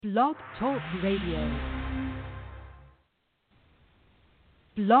Blog Talk Radio.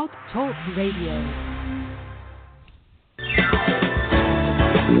 Blog Talk Radio.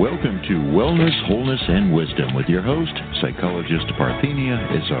 Welcome to Wellness, Wholeness, and Wisdom with your host, Psychologist Parthenia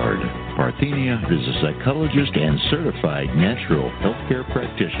Izzard. Parthenia is a psychologist and certified natural healthcare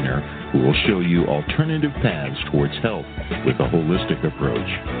practitioner who will show you alternative paths towards health with a holistic approach.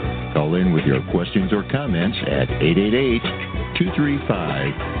 Call in with your questions or comments at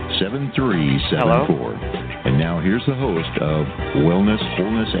 888-235-7374. Hello? And now here's the host of Wellness,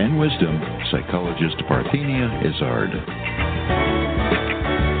 Wholeness, and Wisdom, Psychologist Parthenia Izzard.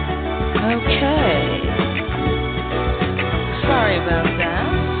 Okay. Sorry about that.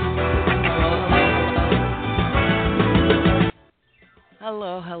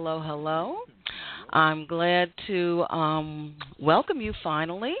 Hello. I'm glad to welcome you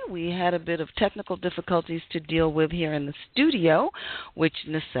finally. We had a bit of technical difficulties to deal with here in the studio, which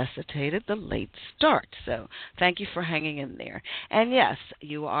necessitated the late start. So thank you for hanging in there. And yes,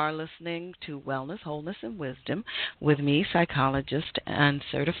 you are listening to Wellness, Wholeness, and Wisdom with me, psychologist and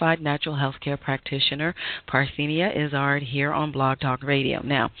certified natural healthcare practitioner, Parthenia Izzard, here on Blog Talk Radio.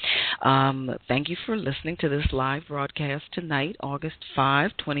 Now, thank you for listening to this live broadcast tonight, August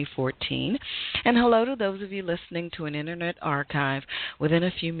 5, 2014. And hello to those of you listening to an internet archive within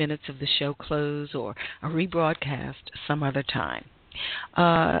a few minutes of the show close or a rebroadcast some other time.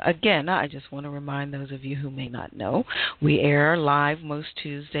 Again, I just want to remind those of you who may not know, we air live most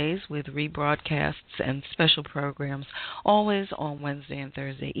Tuesdays with rebroadcasts and special programs always on Wednesday and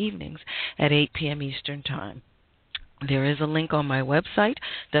Thursday evenings at 8 p.m. Eastern Time. There is a link on my website,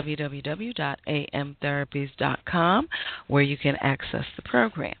 www.amtherapies.com, where you can access the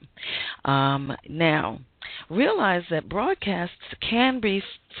program. Now, realize that broadcasts can be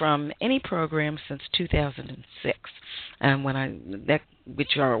from any program since 2006, and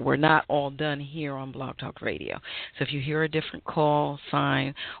were not all done here on Blog Talk Radio. So if you hear a different call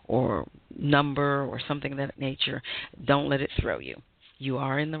sign or number or something of that nature, don't let it throw you. You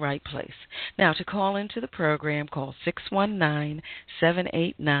are in the right place. Now, to call into the program, call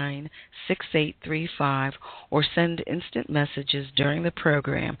 619-789-6835 or send instant messages during the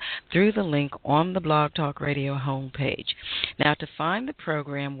program through the link on the Blog Talk Radio homepage. Now, to find the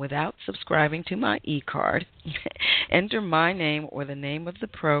program without subscribing to my e-card, enter my name or the name of the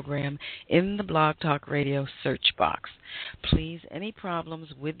program in the Blog Talk Radio search box. Please, any problems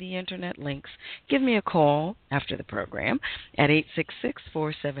with the internet links, give me a call after the program at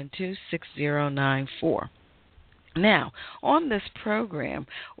 866-472-6094. Now, on this program,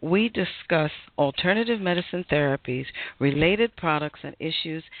 we discuss alternative medicine therapies, related products and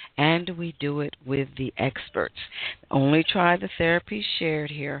issues, and we do it with the experts. Only try the therapies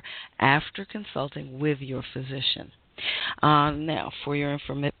shared here after consulting with your physician. Now, for your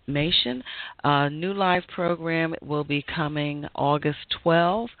information, a new live program will be coming August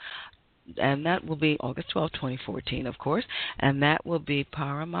 12, and that will be August 12, 2014, of course, and that will be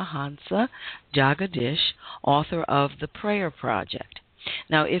Paramahansa Jagadish, author of The Prayer Project.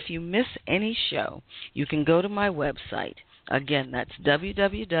 Now, if you miss any show, you can go to my website. Again, that's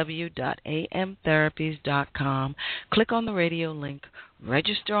www.amtherapies.com. Click on the radio link,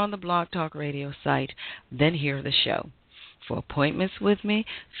 register on the Blog Talk Radio site, then hear the show. For appointments with me,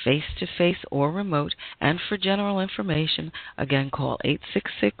 face-to-face or remote, and for general information, again, call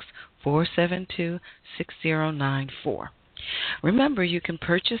 866-472-6094. Remember, you can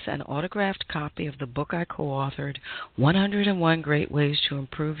purchase an autographed copy of the book I co-authored, 101 Great Ways to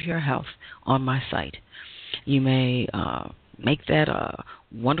Improve Your Health, on my site. You may make that a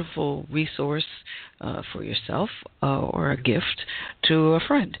wonderful resource for yourself or a gift to a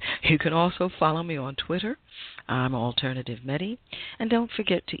friend. You can also follow me on Twitter. I'm Alternative Medi. And don't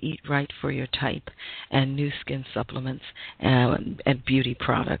forget to eat right for your type and new skin supplements and beauty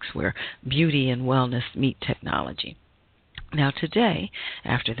products where beauty and wellness meet technology. Now today,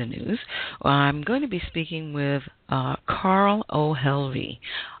 after the news, I'm going to be speaking with Carl O. Helvie,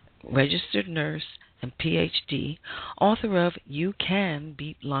 registered nurse and PhD, author of You Can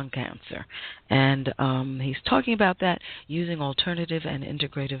Beat Lung Cancer. And he's talking about that using alternative and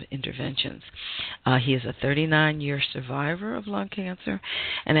integrative interventions. He is a 39-year survivor of lung cancer.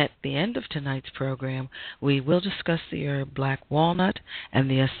 And at the end of tonight's program, we will discuss the herb black walnut and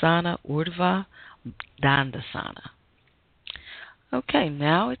the asana urdhva dandasana. Okay,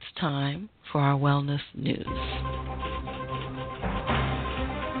 now it's time for our wellness news.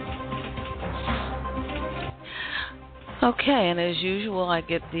 Okay, and as usual, I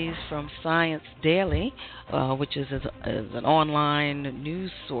get these from Science Daily, which is an online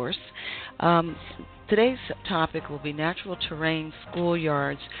news source. Today's topic will be natural terrain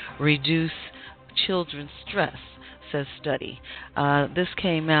schoolyards reduce children's stress, says study. This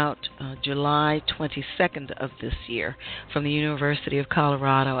came out July 22nd of this year from the University of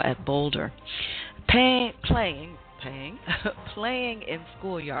Colorado at Boulder. Playing in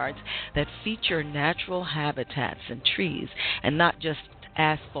schoolyards that feature natural habitats and trees and not just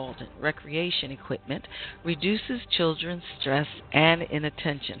asphalt and recreation equipment reduces children's stress and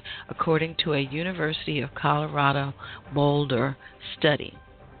inattention, according to a University of Colorado Boulder study.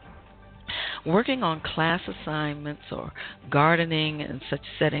 Working on class assignments or gardening in such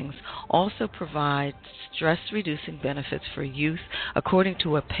settings also provides stress-reducing benefits for youth, according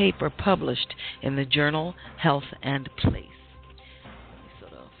to a paper published in the journal Health and Place. Let me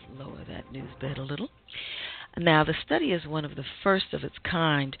sort of lower that news bed a little. Now, the study is one of the first of its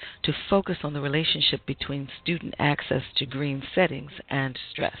kind to focus on the relationship between student access to green settings and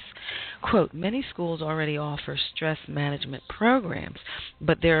stress. Quote, many schools already offer stress management programs,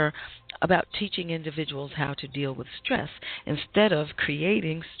 but they're about teaching individuals how to deal with stress instead of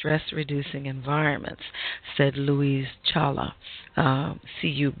creating stress-reducing environments, said Louise Challa,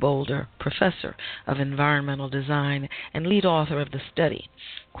 CU Boulder professor of environmental design and lead author of the study.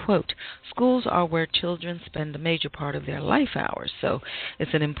 Quote, schools are where children spend a major part of their life hours, so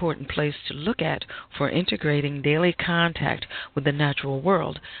it's an important place to look at for integrating daily contact with the natural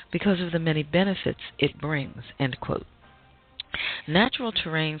world because of the many benefits it brings, end quote. Natural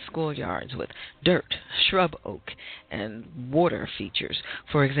terrain schoolyards with dirt, shrub oak, and water features,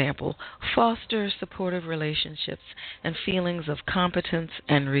 for example, foster supportive relationships and feelings of competence,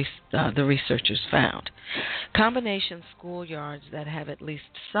 and the researchers found. Combination schoolyards that have at least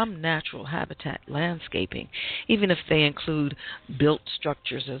some natural habitat landscaping, even if they include built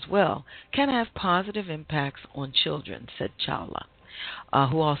structures as well, can have positive impacts on children, said Chawla,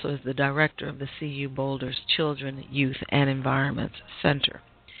 who also is the director of the CU Boulder's Children, Youth, and Environment Center.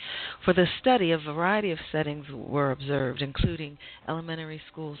 For the study, a variety of settings were observed, including elementary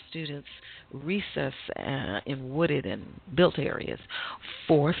school students' recess in wooded and built areas,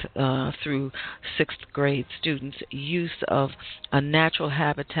 4th through 6th grade students' use of a natural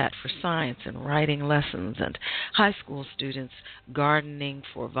habitat for science and writing lessons, and high school students gardening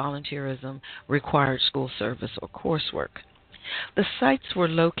for volunteerism, required school service, or coursework. The sites were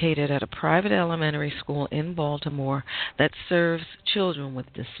located at a private elementary school in Baltimore that serves children with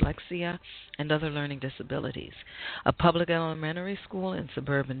dyslexia and other learning disabilities, a public elementary school in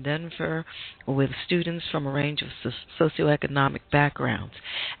suburban Denver with students from a range of socioeconomic backgrounds,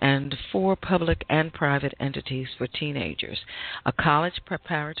 and 4 public and private entities for teenagers, a college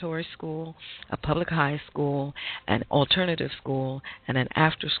preparatory school, a public high school, an alternative school, and an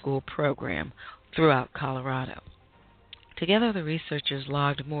after-school program throughout Colorado. Together, the researchers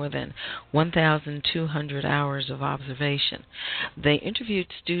logged more than 1,200 hours of observation. They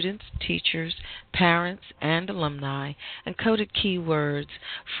interviewed students, teachers, parents, and alumni, and coded key words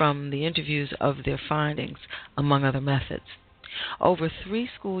from the interviews of their findings, among other methods. Over 3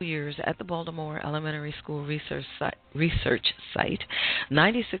 school years at the Baltimore Elementary School research site,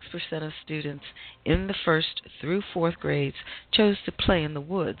 96% of students in the 1st through 4th grades chose to play in the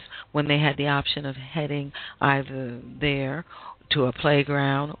woods when they had the option of heading either there to a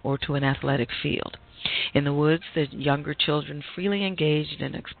playground or to an athletic field. In the woods, the younger children freely engaged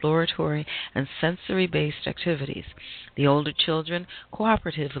in exploratory and sensory-based activities. The older children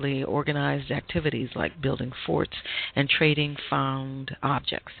cooperatively organized activities like building forts and trading found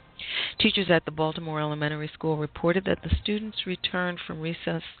objects. Teachers at the Baltimore Elementary School reported that the students returned from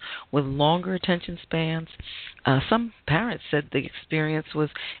recess with longer attention spans. Some parents said the experience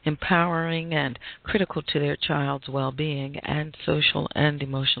was empowering and critical to their child's well-being and social and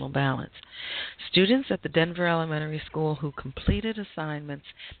emotional balance. Students at the Denver Elementary School who completed assignments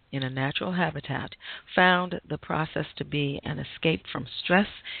in a natural habitat found the process to be an escape from stress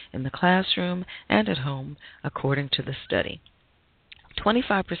in the classroom and at home, according to the study.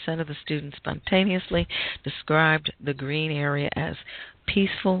 25% of the students spontaneously described the green area as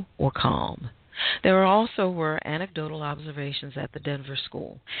peaceful or calm. There also were anecdotal observations at the Denver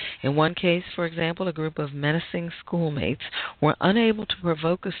school. In one case, for example, a group of menacing schoolmates were unable to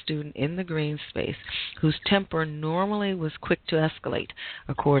provoke a student in the green space whose temper normally was quick to escalate,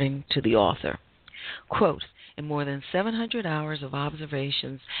 according to the author. Quote, in more than 700 hours of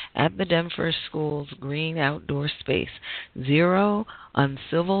observations at the Denver school's green outdoor space, 0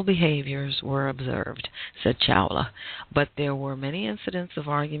 uncivil behaviors were observed, said Chawla, but there were many incidents of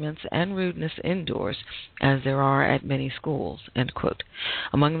arguments and rudeness indoors, as there are at many schools, end quote.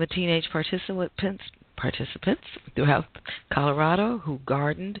 Among the teenage participants participants throughout Colorado who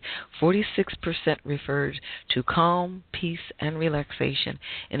gardened. 46% referred to calm, peace, and relaxation,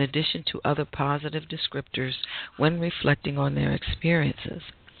 in addition to other positive descriptors when reflecting on their experiences.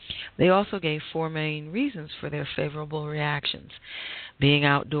 They also gave 4 main reasons for their favorable reactions: being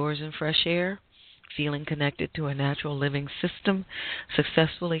outdoors in fresh air, feeling connected to a natural living system,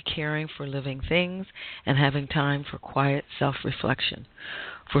 successfully caring for living things, and having time for quiet self-reflection.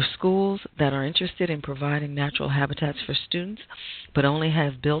 For schools that are interested in providing natural habitats for students but only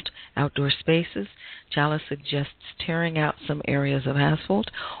have built outdoor spaces, Chalice suggests tearing out some areas of asphalt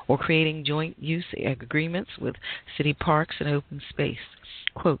or creating joint use agreements with city parks and open space.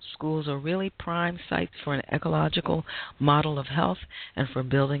 Quote, schools are really prime sites for an ecological model of health and for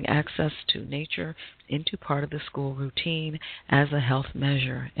building access to nature into part of the school routine as a health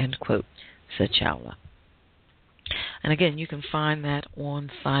measure, end quote, said Chawla. And again, you can find that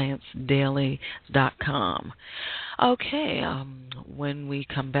on ScienceDaily.com. Okay, when we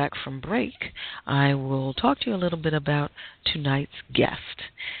come back from break, I will talk to you a little bit about tonight's guest.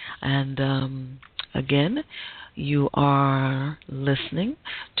 And again, you are listening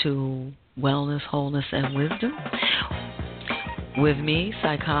to Wellness, Wholeness, and Wisdom with me,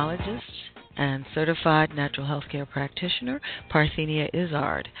 psychologist and certified natural health care practitioner, Parthenia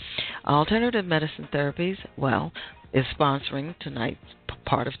Izzard. Alternative Medicine Therapies, is sponsoring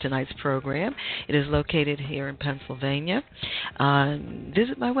part of tonight's program. It is located here in Pennsylvania.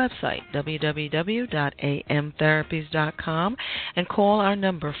 Visit my website, www.amtherapies.com, and call our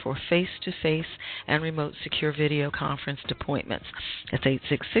number for face-to-face and remote secure video conference appointments. That's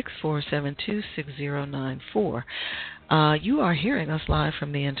 866-472-6094. You are hearing us live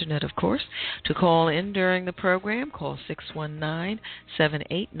from the Internet, of course. To call in during the program, call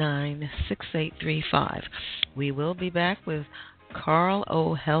 619-789-6835. We will be back with Carl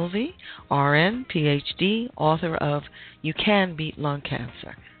O. Helvie, RN, PhD, author of You Can Beat Lung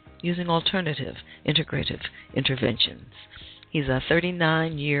Cancer, Using Alternative Integrative Interventions. He's a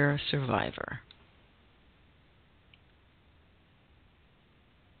 39-year survivor.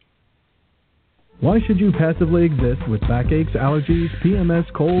 Why should you passively exist with backaches, allergies,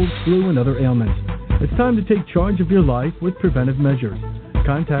 PMS, colds, flu, and other ailments? It's time to take charge of your life with preventive measures.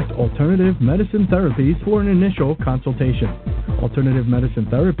 Contact Alternative Medicine Therapies for an initial consultation. Alternative Medicine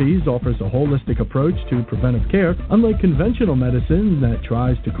Therapies offers a holistic approach to preventive care, unlike conventional medicine that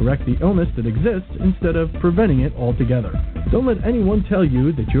tries to correct the illness that exists instead of preventing it altogether. Don't let anyone tell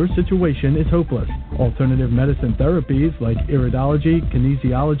you that your situation is hopeless. Alternative medicine therapies like iridology,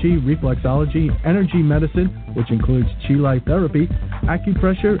 kinesiology, reflexology, energy medicine, which includes chi light therapy,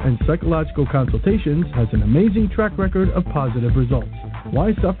 acupressure, and psychological consultations, has an amazing track record of positive results.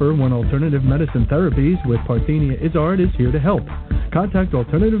 Why suffer when Alternative Medicine Therapies with Parthenia Izzard is here to help? Contact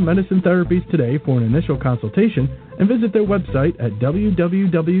Alternative Medicine Therapies today for an initial consultation and visit their website at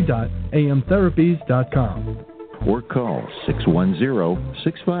www.amtherapies.com. Or call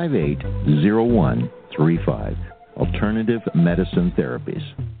 610-658-0135. Alternative Medicine Therapies.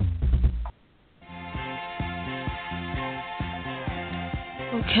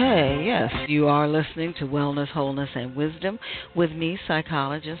 Okay, yes, you are listening to Wellness, Wholeness, and Wisdom with me,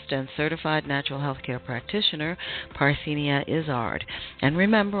 psychologist and certified natural health care practitioner, Parthenia Izzard. And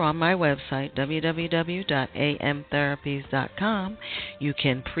remember, on my website, www.amtherapies.com, you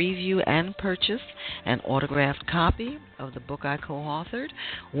can preview and purchase an autographed copy of the book I co-authored,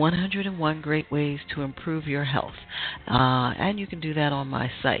 101 Great Ways to Improve Your Health. And you can do that on my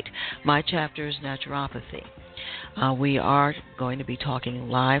site. My chapter is naturopathy. We are going to be talking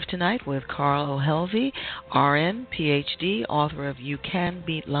live tonight with Carl O. Helvie, RN, PhD, author of You Can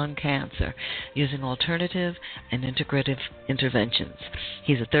Beat Lung Cancer, Using Alternative and Integrative Interventions.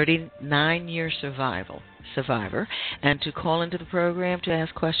 He's a 39-year survivor, and to call into the program to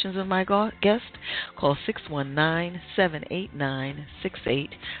ask questions of my guest, call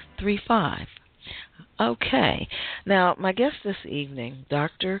 619-789-6835. Okay, now my guest this evening,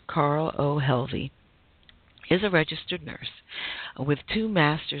 Dr. Carl O. Helvie, is a registered nurse with 2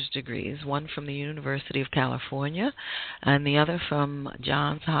 master's degrees, one from the University of California and the other from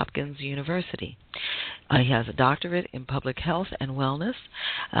Johns Hopkins University. He has a doctorate in public health and wellness,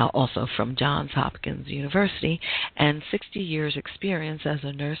 also from Johns Hopkins University, and 60 years experience as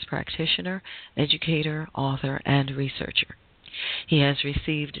a nurse practitioner, educator, author, and researcher. He has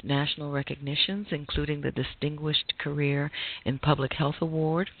received national recognitions, including the Distinguished Career in Public Health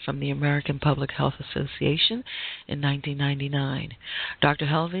Award from the American Public Health Association in 1999. Dr.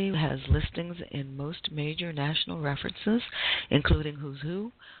 Helvie has listings in most major national references, including Who's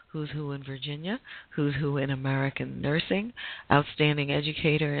Who in Virginia, Who's Who in American Nursing, Outstanding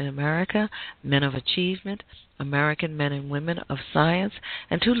Educator in America, Men of Achievement, American Men and Women of Science,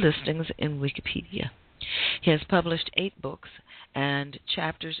 and 2 listings in Wikipedia. He has published 8 books and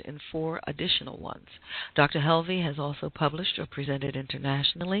chapters in 4 additional ones. Dr. Helvie has also published or presented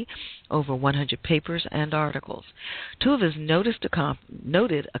internationally over 100 papers and articles. 2 of his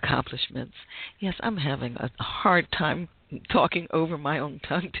noted accomplishments, yes, I'm having a hard time talking over my own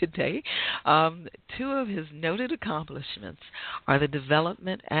tongue today. 2 of his noted accomplishments are the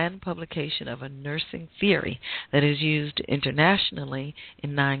development and publication of a nursing theory that is used internationally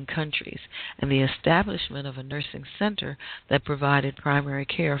in 9 countries, and the establishment of a nursing center that provided primary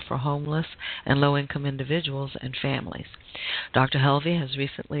care for homeless and low-income individuals and families. Dr. Helvie has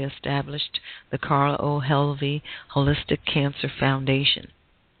recently established the Carl O. Helvie Holistic Cancer Foundation.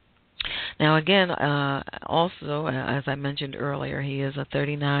 Now, again, also, as I mentioned earlier, he is a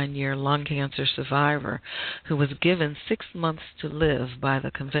 39-year lung cancer survivor who was given 6 months to live by the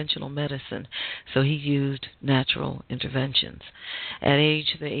conventional medicine, so he used natural interventions. At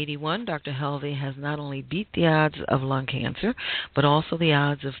age 81, Dr. Helvie has not only beat the odds of lung cancer, but also the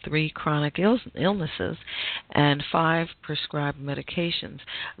odds of 3 chronic illnesses and 5 prescribed medications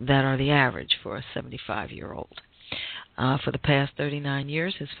that are the average for a 75-year-old. For the past 39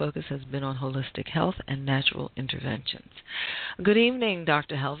 years, his focus has been on holistic health and natural interventions. Good evening,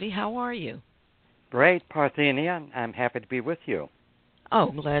 Dr. Helvie. How are you? Great, Parthenia. I'm happy to be with you. Oh,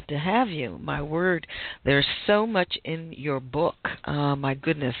 I'm glad to have you. My word, there's so much in your book. My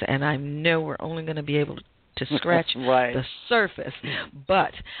goodness, and I know we're only going to be able to scratch right. the surface.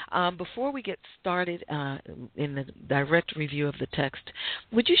 But before we get started in the direct review of the text,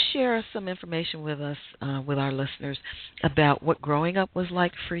 would you share some information with us, with our listeners, about what growing up was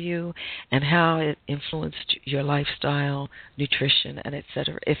like for you and how it influenced your lifestyle, nutrition, and et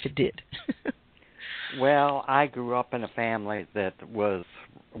cetera, if it did? Well, I grew up in a family that was,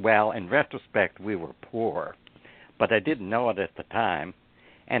 well, in retrospect, we were poor, but I didn't know it at the time.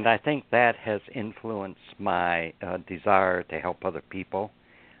 And I think that has influenced my desire to help other people,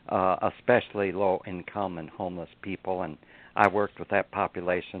 especially low-income and homeless people. And I worked with that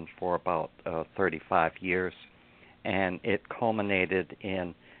population for about 35 years, and it culminated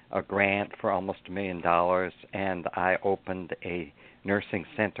in a grant for almost $1 million, and I opened a nursing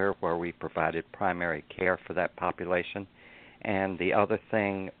center where we provided primary care for that population. And the other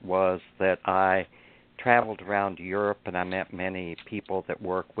thing was that I traveled around Europe, and I met many people that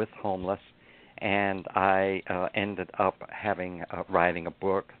work with homeless, and I ended up writing a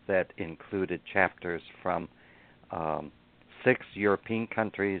book that included chapters from 6 European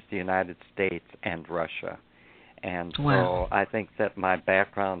countries, the United States, and Russia. And wow. So I think that my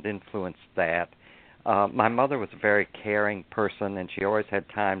background influenced that. My mother was a very caring person, and she always had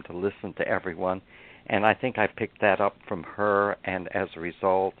time to listen to everyone, and I think I picked that up from her, and as a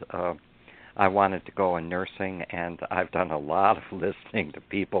result, I wanted to go in nursing, and I've done a lot of listening to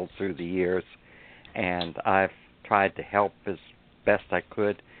people through the years, and I've tried to help as best I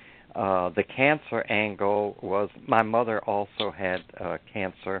could. The cancer angle was my mother also had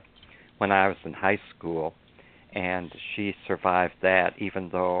cancer when I was in high school, and she survived that even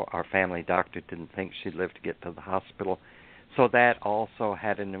though our family doctor didn't think she'd live to get to the hospital. So that also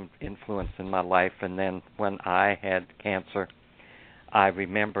had an influence in my life. And then when I had cancer, I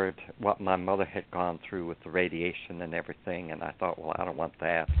remembered what my mother had gone through with the radiation and everything, and I thought, well, I don't want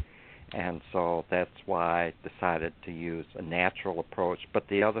that. And so that's why I decided to use a natural approach. But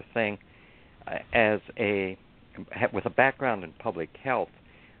the other thing, with a background in public health,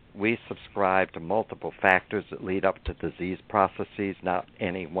 we subscribe to multiple factors that lead up to disease processes, not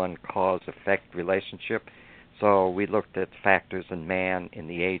any one cause-effect relationship. So we looked at factors in man, in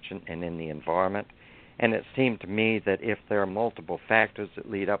the agent, and in the environment. And it seemed to me that if there are multiple factors that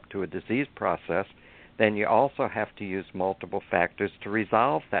lead up to a disease process, then you also have to use multiple factors to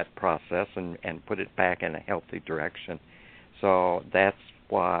resolve that process and put it back in a healthy direction. So that's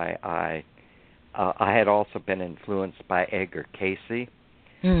why I had also been influenced by Edgar Cayce,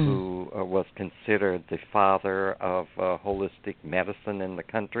 who was considered the father of holistic medicine in the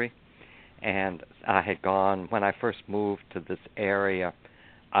country. And I had gone, when I first moved to this area,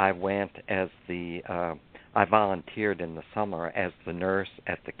 I went as I volunteered in the summer as the nurse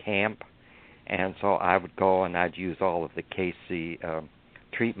at the camp, and so I would go and I'd use all of the Cayce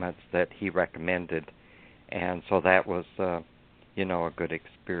treatments that he recommended, and so that was a good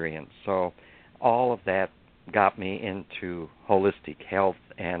experience. So all of that got me into holistic health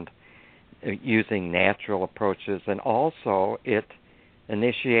and using natural approaches, and also it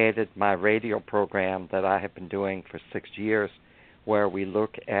initiated my radio program that I have been doing for 6 years, where we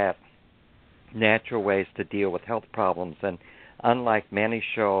look at natural ways to deal with health problems. And unlike many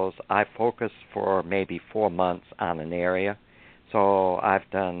shows, I focus for maybe 4 months on an area. So I've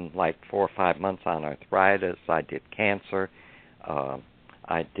done like 4 or 5 months on arthritis. I did cancer.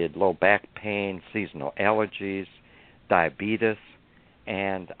 I did low back pain, seasonal allergies, diabetes,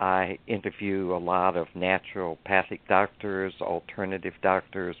 and I interview a lot of naturopathic doctors, alternative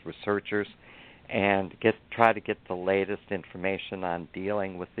doctors, researchers, and try to get the latest information on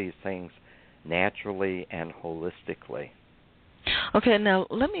dealing with these things naturally and holistically. Okay, now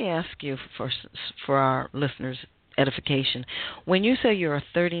let me ask you for our listeners' edification. When you say you're a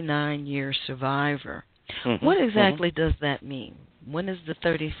 39-year survivor, what exactly does that mean? When is the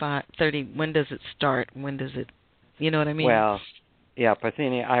 30, when does it start? When does it, you know what I mean? Well, yeah,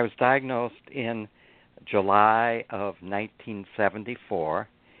 Parthenia, I was diagnosed in July of 1974,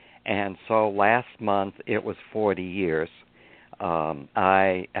 and so last month it was 40 years.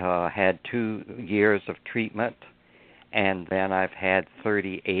 I had 2 years of treatment, and then I've had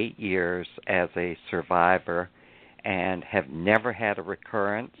 38 years as a survivor and have never had a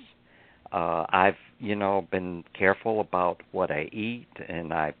recurrence. I've, been careful about what I eat,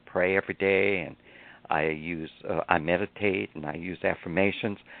 and I pray every day, and I meditate, and I use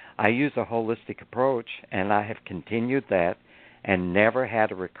affirmations. I use a holistic approach, and I have continued that and never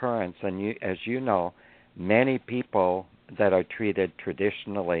had a recurrence. And as you know, many people that are treated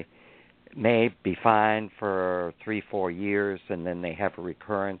traditionally may be fine for 3-4 years, and then they have a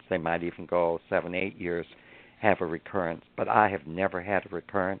recurrence. They might even go 7-8 years, have a recurrence. But I have never had a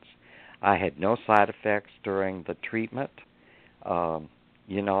recurrence. I had no side effects during the treatment.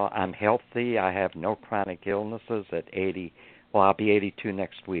 I'm healthy. I have no chronic illnesses at 80. Well, I'll be 82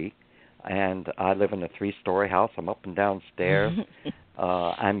 next week. And I live in a 3-story house. I'm up and down stairs.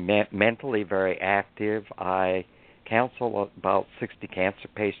 I'm mentally very active. I counsel about 60 cancer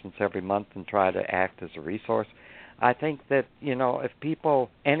patients every month and try to act as a resource. I think that, if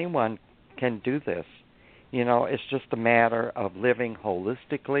anyone can do this, it's just a matter of living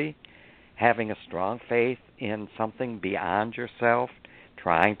holistically, having a strong faith in something beyond yourself,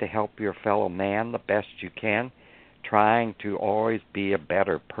 trying to help your fellow man the best you can, trying to always be a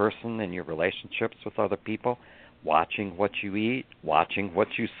better person in your relationships with other people, watching what you eat, watching what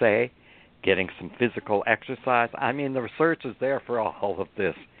you say, getting some physical exercise. I mean, the research is there for all of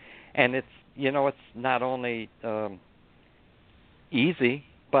this. And it's not only easy,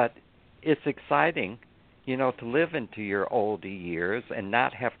 but it's exciting, to live into your older years and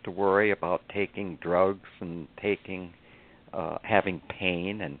not have to worry about taking drugs and having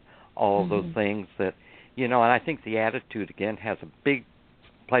pain and all those things that, and I think the attitude, again,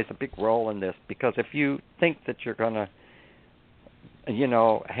 plays a big role in this, because if you think that you're going to,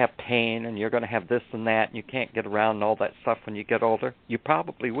 have pain and you're going to have this and that and you can't get around all that stuff when you get older, you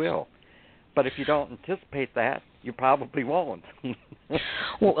probably will. But if you don't anticipate that, you probably won't.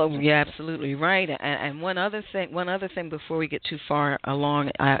 Well, you're absolutely right. And one other thing before we get too far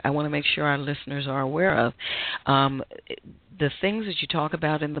along, I want to make sure our listeners are aware of the things that you talk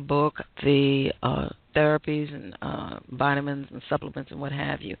about in the book, the therapies and vitamins and supplements and what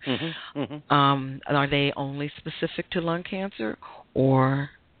have you. Are they only specific to lung cancer, or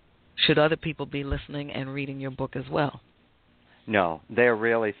should other people be listening and reading your book as well? No, they're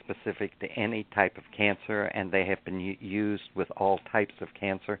really specific to any type of cancer, and they have been used with all types of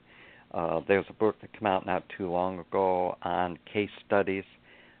cancer. There's a book that came out not too long ago on case studies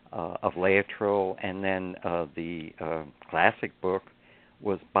of Laetrile, and then the classic book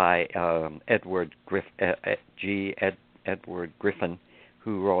was by Edward Griffin,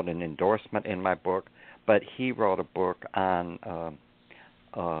 who wrote an endorsement in my book, but he wrote a book on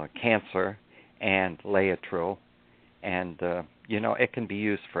cancer and Laetrile. And, it can be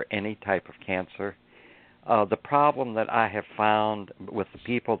used for any type of cancer. The problem that I have found with the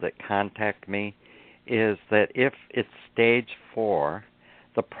people that contact me is that if it's stage 4,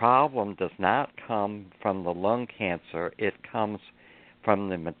 the problem does not come from the lung cancer. It comes from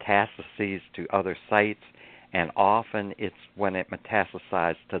the metastases to other sites, and often it's when it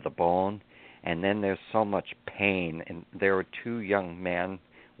metastasizes to the bone, and then there's so much pain. And there were 2 young men.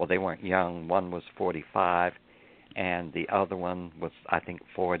 Well, they weren't young. One was 45, and the other one was, I think,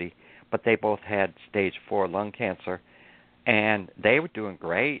 40. But they both had stage 4 lung cancer, and they were doing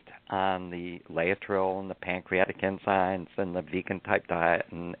great on the Laetrile and the pancreatic enzymes and the vegan-type diet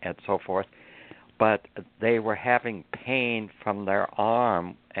and so forth. but they were having pain from their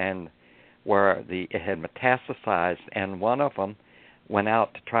arm and where it had metastasized, and one of them went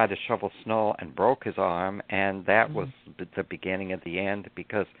out to try to shovel snow and broke his arm, and that was the beginning of the end,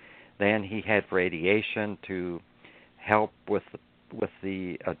 because then he had radiation to help with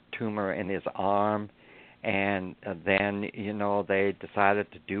the tumor in his arm, and then, they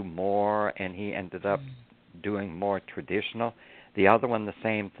decided to do more, and he ended up doing more traditional. The other one, the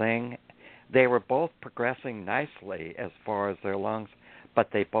same thing. They were both progressing nicely as far as their lungs, but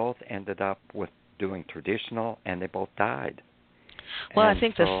they both ended up with doing traditional, and they both died. Well, I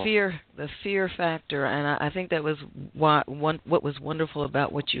think the fear factor, and I think that was what was wonderful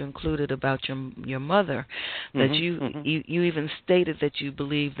about what you included about your mother, that you even stated that you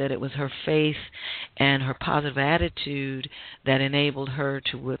believed that it was her faith and her positive attitude that enabled her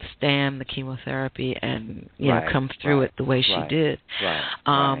to withstand the chemotherapy and come through it the way she did.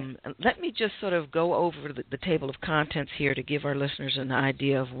 Let me just sort of go over the table of contents here to give our listeners an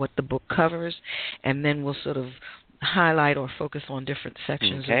idea of what the book covers, and then we'll sort of highlight or focus on different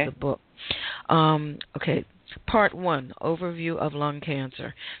sections of the book. Part 1, Overview of Lung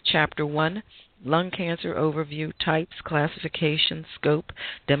Cancer. Chapter 1, Lung Cancer Overview, Types, Classification, Scope,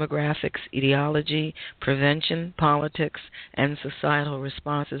 Demographics, Etiology, Prevention, Politics, and Societal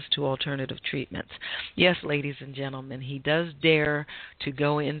Responses to Alternative Treatments. Yes, ladies and gentlemen, he does dare to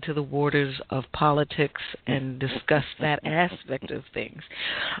go into the waters of politics and discuss that aspect of things.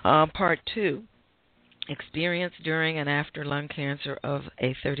 Part 2, Experience during and after lung cancer of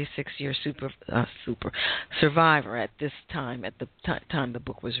a 36-year survivor at this time, at the time the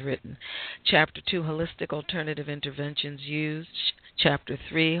book was written. Chapter 2, Holistic Alternative Interventions Used. Chapter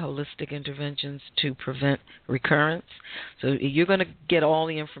 3, Holistic Interventions to Prevent Recurrence. So you're going to get all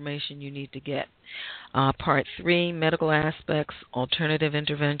the information you need to get. Part 3, Medical Aspects, Alternative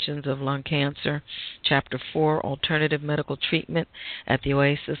Interventions of Lung Cancer. Chapter 4, Alternative Medical Treatment at the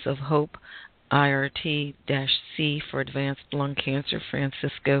Oasis of Hope, IRT-C for Advanced Lung Cancer,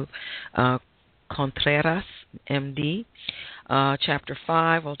 Francisco Contreras, MD. Chapter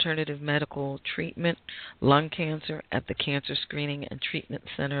 5, Alternative Medical Treatment, Lung Cancer at the Cancer Screening and Treatment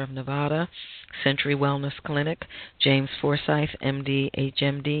Center of Nevada, Century Wellness Clinic, James Forsyth, MD,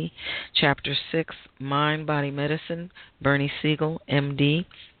 HMD. Chapter 6, Mind-Body Medicine, Bernie Siegel, MD.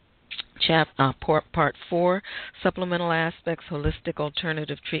 Part 4, Supplemental Aspects, Holistic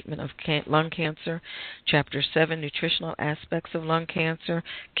Alternative Treatment of Lung Cancer. Chapter 7, Nutritional Aspects of Lung Cancer,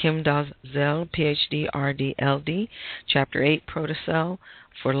 Kim Dazell, PhD, RD, LD. Chapter 8, Protocell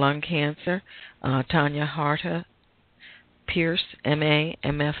for Lung Cancer, Tanya Harta, Pierce, MA,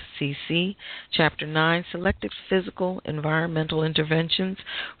 MFCC. Chapter 9, Selective Physical Environmental Interventions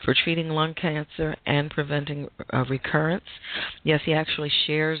for Treating Lung Cancer and Preventing Recurrence. Yes, he actually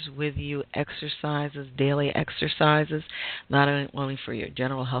shares with you exercises, daily exercises, not only for your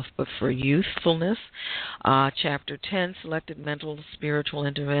general health, but for youthfulness. Chapter 10, Selected Mental Spiritual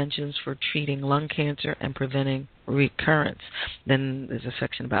Interventions for Treating Lung Cancer and Preventing Recurrence. Then there's a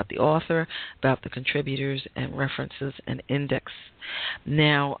section about the author, about the contributors and references and index.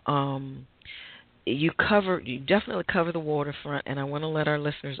 Now, you definitely cover the waterfront, and I want to let our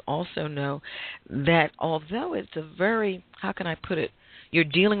listeners also know that although it's a very, how can I put it, you're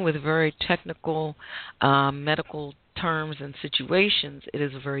dealing with very technical medical terms and situations, it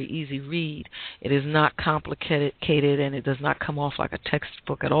is a very easy read. It is not complicated, and it does not come off like a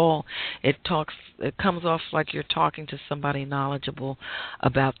textbook at all. It comes off like you're talking to somebody knowledgeable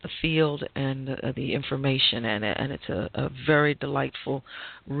about the field and the information, and it's a very delightful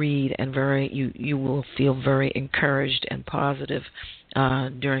read, and you will feel very encouraged and positive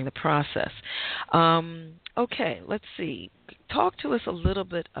during the process. Okay, let's see. Talk to us a little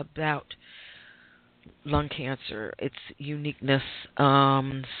bit about lung cancer, its uniqueness,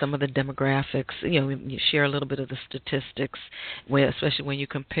 some of the demographics. You share a little bit of the statistics, especially when you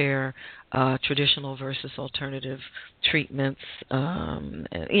compare traditional versus alternative treatments.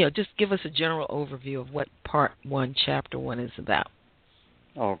 Just give us a general overview of what Part 1, Chapter 1 is about.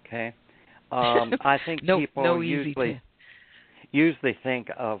 Okay. I think people usually think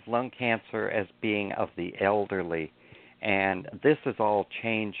of lung cancer as being of the elderly. And this is all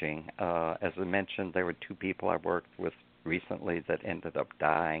changing. As I mentioned, there were 2 people I worked with recently that ended up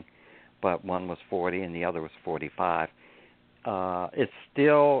dying, but one was 40 and the other was 45. It's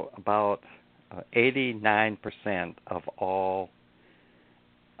still about 89% of all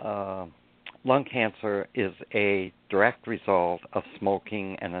lung cancer is a direct result of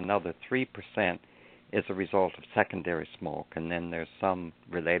smoking, and another 3% is a result of secondary smoke. And then there's some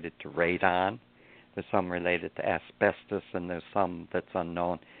related to radon. There's some related to asbestos, and there's some that's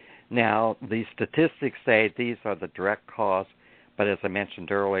unknown. Now, the statistics say these are the direct cause, but as I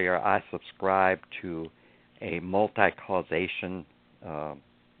mentioned earlier, I subscribe to a multi-causation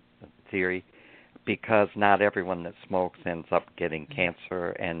theory, because not everyone that smokes ends up getting cancer,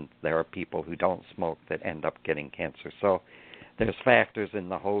 and there are people who don't smoke that end up getting cancer. So there's factors in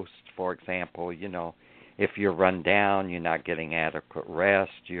the host, for example, you know, if you're run down, you're not getting adequate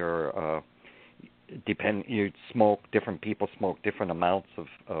rest, you smoke, different people smoke different amounts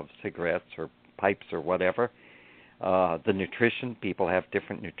of cigarettes or pipes or whatever. The nutrition, people have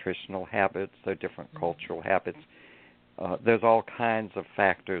different nutritional habits, there are different cultural habits. There's all kinds of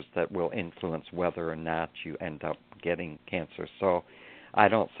factors that will influence whether or not you end up getting cancer. So I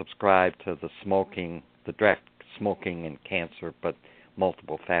don't subscribe to the smoking, the direct smoking and cancer, but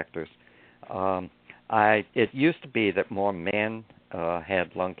multiple factors. It used to be that more men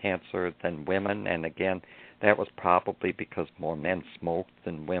had lung cancer than women, and again, that was probably because more men smoked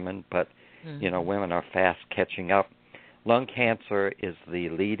than women, but you know, women are fast catching up. Lung cancer is the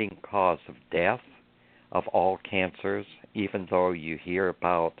leading cause of death of all cancers, even though you hear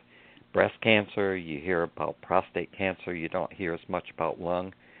about breast cancer, you hear about prostate cancer, you don't hear as much about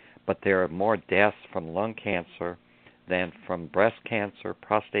lung, but there are more deaths from lung cancer than from breast cancer,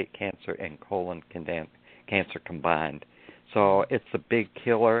 prostate cancer, and colon cancer combined. So it's a big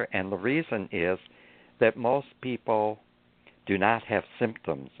killer, and the reason is that most people do not have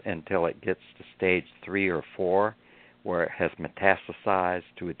symptoms until it gets to stage 3 or 4, where it has metastasized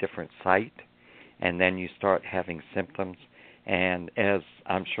to a different site, and then you start having symptoms. And as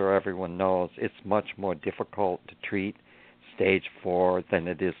I'm sure everyone knows, it's much more difficult to treat stage 4 than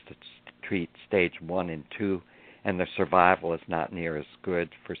it is to treat stage 1 and 2, and the survival is not near as good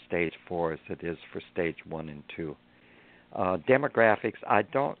for stage 4 as it is for stage 1 and 2. Demographics, I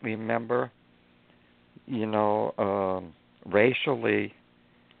don't remember, you know, racially,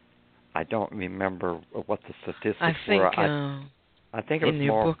 I don't remember what the statistics were. I think it was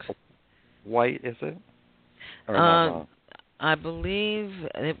more book. White, is it? Or I believe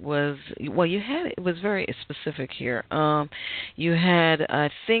it was, well, it was very specific here. You had, I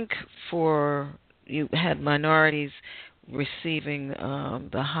think, you had minorities receiving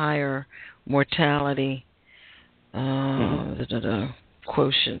the higher mortality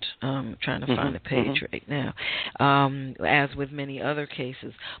quotient. I'm trying to find the page right now, as with many other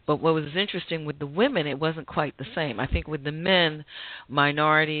cases. But what was interesting with the women, it wasn't quite the same. I think with the men,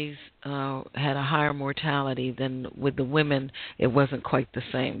 minorities had a higher mortality than with the women. It wasn't quite the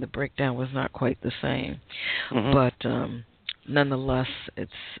same. The breakdown was not quite the same. But nonetheless,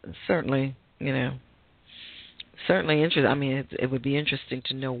 it's certainly, you know, certainly interesting. I mean, it would be interesting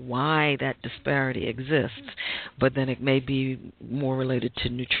to know why that disparity exists, but then it may be more related to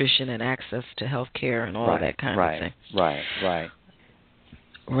nutrition and access to health care and all that kind of thing. Right.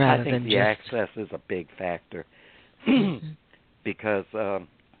 Rather I think the access is a big factor because,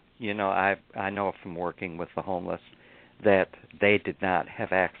 you know, I know from working with the homeless that they did not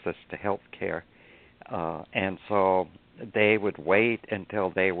have access to health care, and so they would wait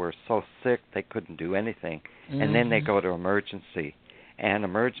until they were so sick they couldn't do anything, and then they go to emergency, and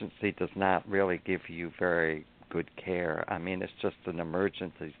emergency does not really give you very good care. I mean, it's just an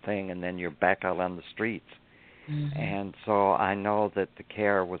emergency thing, and then you're back out on the streets. And so I know that the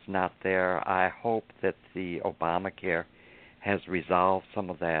care was not there. I hope that the Obamacare has resolved some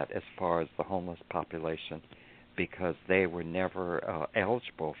of that as far as the homeless population, because they were never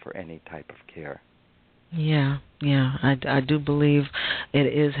eligible for any type of care. Yeah, I do believe it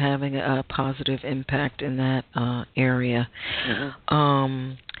is having a positive impact in that area.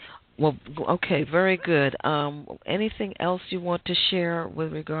 Well, okay, very good. Anything else you want to share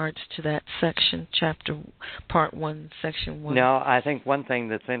with regards to that section, chapter, part 1, section 1? No, I think one thing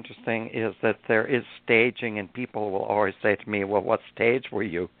that's interesting is that there is staging, and people will always say to me, well, what stage were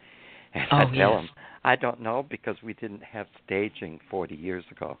you? And I tell them, I don't know, because we didn't have staging 40 years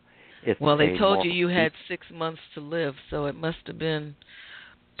ago. Well, they told you had 6 months to live, so it must have been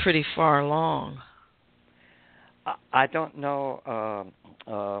pretty far along. I don't know,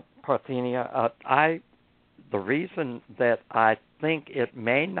 Parthenia. The reason that I think it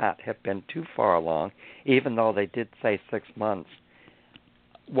may not have been too far along, even though they did say 6 months,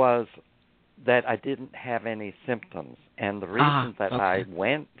 was that I didn't have any symptoms. And the reason that I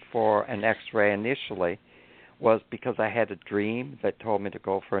went for an X-ray initially was because I had a dream that told me to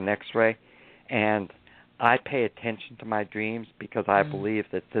go for an X-ray, and I pay attention to my dreams because I believe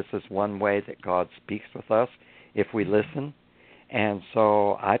that this is one way that God speaks with us if we listen. And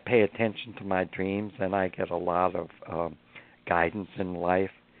so I pay attention to my dreams, and I get a lot of guidance in life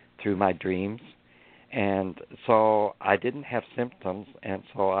through my dreams. And so I didn't have symptoms, and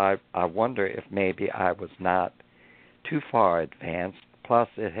so I wonder if maybe I was not too far advanced. Plus,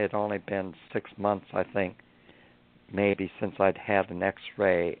 it had only been 6 months, I think, maybe since I'd had an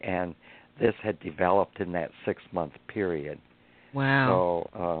X-ray, and this had developed in that 6-month period. Wow.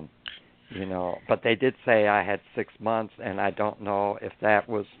 So, but they did say I had 6 months, and I don't know if that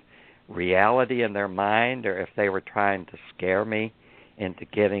was reality in their mind or if they were trying to scare me into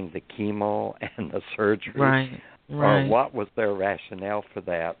getting the chemo and the surgery. Right. Or what was their rationale for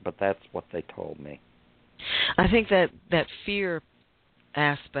that, but that's what they told me. I think that fear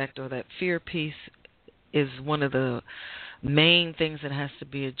aspect or that fear piece is one of the main things that has to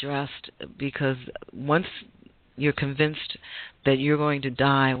be addressed, because once you're convinced that you're going to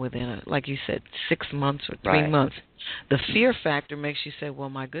die within, like you said, 6 months or 3 months, the fear factor makes you say, well,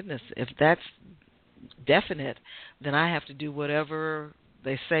 my goodness, if that's definite, then I have to do whatever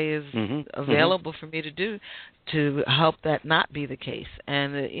they say is available for me to do to help that not be the case.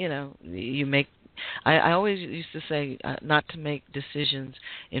 And, you make, I always used to say not to make decisions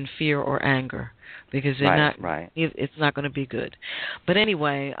in fear or anger, because they're it's not going to be good. But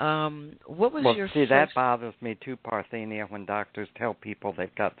anyway, what was your first... that bothers me too, Parthenia, when doctors tell people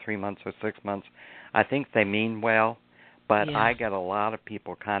they've got 3 months or 6 months. I think they mean well, but I get a lot of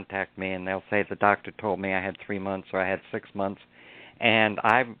people contact me, and they'll say the doctor told me I had 3 months or I had 6 months, and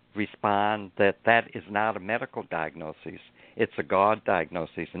I respond that is not a medical diagnosis. It's a God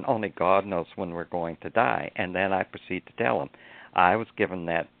diagnosis, and only God knows when we're going to die. And then I proceed to tell them, I was given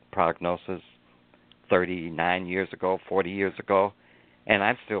that prognosis 39 years ago, 40 years ago, and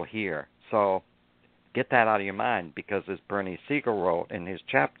I'm still here. So get that out of your mind, because as Bernie Siegel wrote in his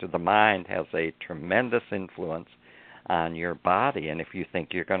chapter, the mind has a tremendous influence on your body, and if you think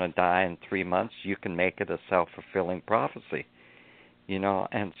you're going to die in 3 months, you can make it a self-fulfilling prophecy.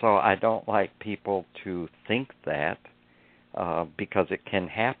 And so I don't like people to think that, because it can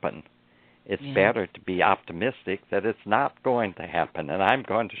happen. It's better to be optimistic that it's not going to happen, and I'm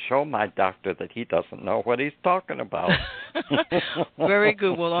going to show my doctor that he doesn't know what he's talking about. Very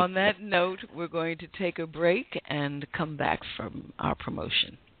good. Well, on that note, we're going to take a break and come back from our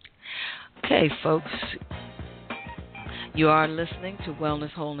promotion. Okay, folks. You are listening to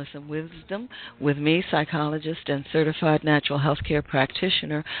Wellness, Wholeness, and Wisdom with me, psychologist and certified natural healthcare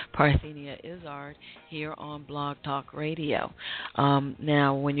practitioner, Parthenia Izzard, here on Blog Talk Radio.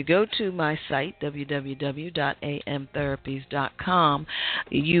 Now, when you go to my site, www.amtherapies.com,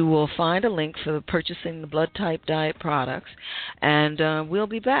 you will find a link for purchasing the blood type diet products, and we'll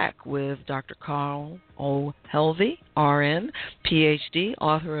be back with Dr. Carl O. Helvie, RN, PhD,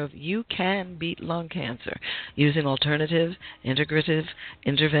 author of You Can Beat Lung Cancer Using Alternative Integrative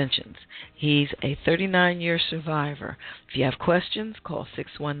Interventions. He's a 39-year survivor. If you have questions, call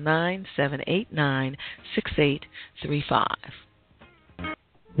 619-789-6835.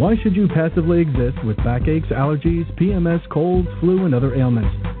 Why should you passively exist with backaches, allergies, PMS, colds, flu, and other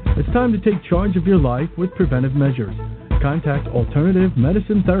ailments? It's time to take charge of your life with preventive measures. Contact Alternative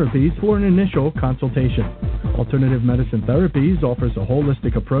Medicine Therapies for an initial consultation. Alternative Medicine Therapies offers a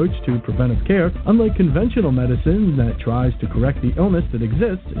holistic approach to preventive care, unlike conventional medicine that tries to correct the illness that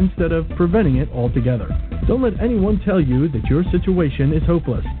exists instead of preventing it altogether. Don't let anyone tell you that your situation is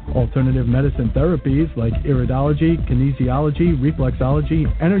hopeless. Alternative medicine therapies like iridology, kinesiology, reflexology,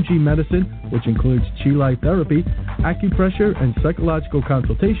 energy medicine, which includes chi light therapy, acupressure, and psychological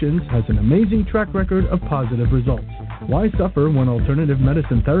consultations, has an amazing track record of positive results. Why suffer when Alternative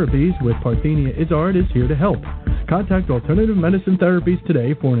Medicine Therapies with Parthenia Izzard is here to help? Contact Alternative Medicine Therapies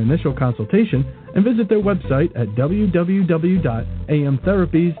today for an initial consultation and visit their website at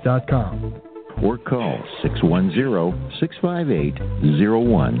www.amtherapies.com. Or call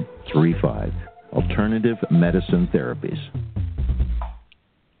 610-658-0135. Alternative Medicine Therapies.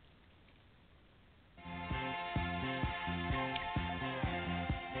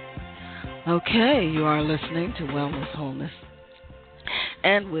 Okay, you are listening to Wellness, Wholeness,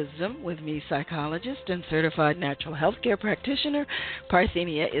 and Wisdom with me, psychologist and certified natural healthcare practitioner,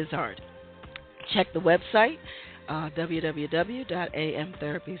 Parthenia Izzard. Check the website,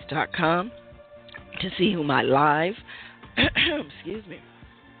 www.amtherapies.com, to see who my live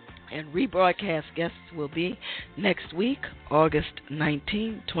and rebroadcast guests will be next week, August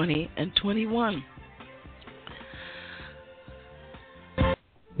 19, 20, and 21.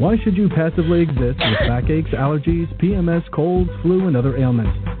 Why should you passively exist with backaches, allergies, PMS, colds, flu, and other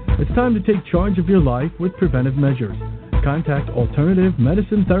ailments? It's time to take charge of your life with preventive measures. Contact Alternative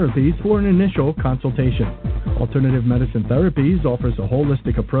Medicine Therapies for an initial consultation. Alternative Medicine Therapies offers a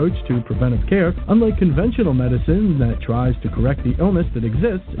holistic approach to preventive care, unlike conventional medicine that tries to correct the illness that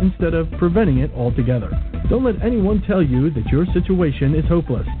exists instead of preventing it altogether. Don't let anyone tell you that your situation is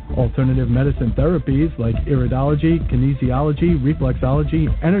hopeless. Alternative medicine therapies like iridology, kinesiology, reflexology,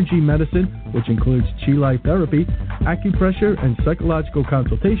 energy medicine, which includes chi light therapy, acupressure, and psychological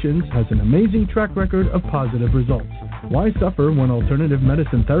consultations, has an amazing track record of positive results. Why suffer when Alternative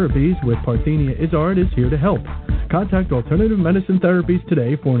Medicine Therapies with Parthenia Izzard is here to help? Contact Alternative Medicine Therapies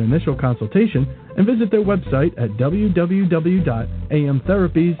today for an initial consultation and visit their website at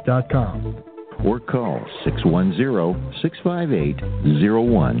www.amtherapies.com. Or call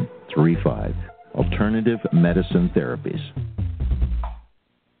 610-658-0135. Alternative Medicine Therapies.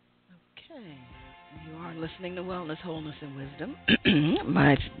 Okay. You are listening to Wellness, Wholeness, and Wisdom.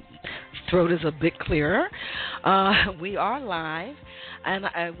 My throat is a bit clearer. We are live, and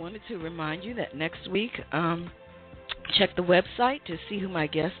I wanted to remind you that next week, check the website to see who my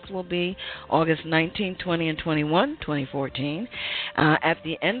guests will be, August 19, 20, and 21, 2014. At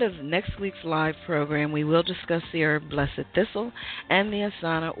the end of next week's live program, we will discuss the herb Blessed Thistle and the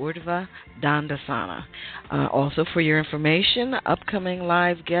asana Urdhva Dandasana. Also, for your information, upcoming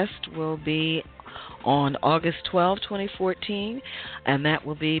live guest will be on August 12, 2014, and that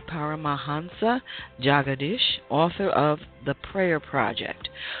will be Paramahansa Jagadish, author of The Prayer Project.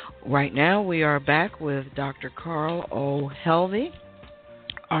 Right now, we are back with Dr. Carl O. Helvie,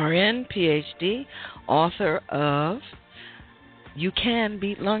 RN, PhD, author of You Can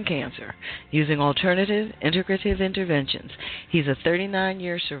Beat Lung Cancer Using Alternative Integrative Interventions. He's a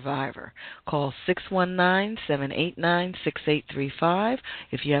 39-year survivor. Call 619-789-6835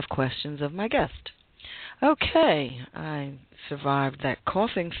 if you have questions of my guest. Okay, I survived that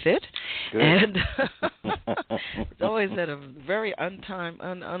coughing fit. Good. And it's always at a very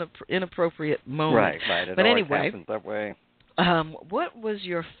inappropriate moment. Right. It but always anyway, happens that way. What was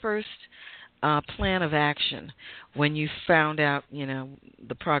your first plan of action when you found out,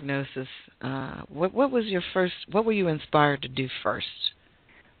 the prognosis? What was your first? What were you inspired to do first?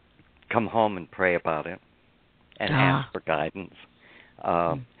 Come home and pray about it, and ask for guidance.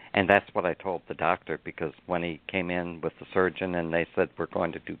 And that's what I told the doctor, because when he came in with the surgeon and they said, we're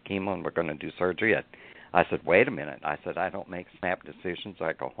going to do chemo and we're going to do surgery, I said, wait a minute. I said, I don't make snap decisions.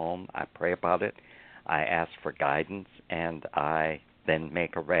 I go home, I pray about it, I ask for guidance, and I then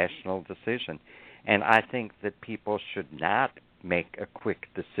make a rational decision. And I think that people should not make a quick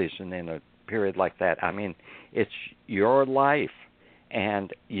decision in a period like that. I mean, it's your life,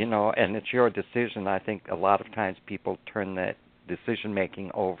 and, and it's your decision. I think a lot of times people turn that decision-making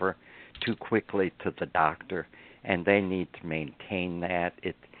over too quickly to the doctor, and they need to maintain that.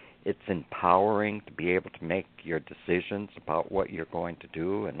 It's empowering to be able to make your decisions about what you're going to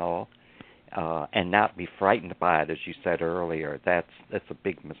do and all, and not be frightened by it, as you said earlier. That's a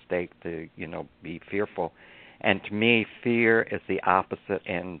big mistake to, be fearful. And to me, fear is the opposite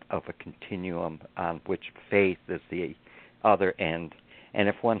end of a continuum on which faith is the other end. And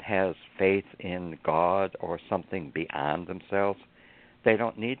if one has faith in God or something beyond themselves, they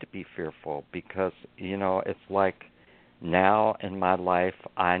don't need to be fearful, because, it's like now in my life,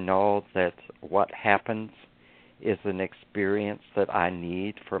 I know that what happens is an experience that I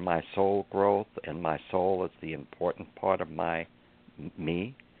need for my soul growth, and my soul is the important part of me,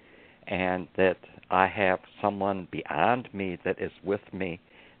 and that I have someone beyond me that is with me,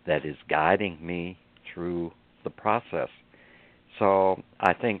 that is guiding me through the process. So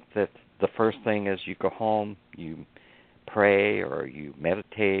I think that the first thing is you go home, you pray, or you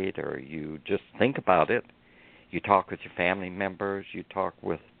meditate, or you just think about it. You talk with your family members, you talk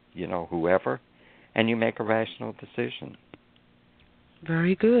with, whoever, and you make a rational decision.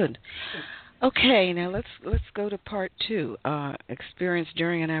 Very good. Okay, now let's go to part 2, experience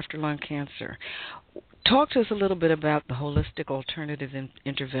during and after lung cancer. Talk to us a little bit about the holistic alternative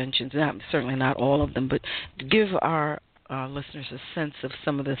interventions. Certainly not all of them, but give our listeners a sense of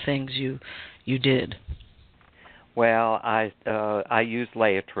some of the things you did. Well, I use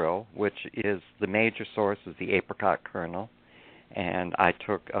Laetrile, which is the major source is the apricot kernel, and I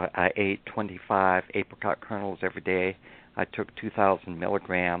ate 25 apricot kernels every day. I took 2,000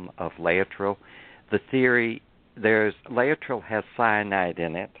 milligram of Laetrile. The theory, Laetrile has cyanide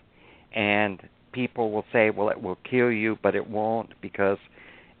in it, and people will say, well, it will kill you, but it won't, because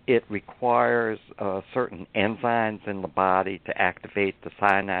it requires certain enzymes in the body to activate the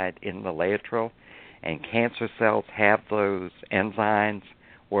cyanide in the Laetrile, and cancer cells have those enzymes,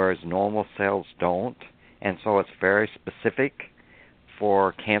 whereas normal cells don't, and so it's very specific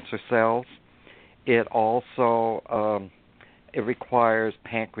for cancer cells. It also It requires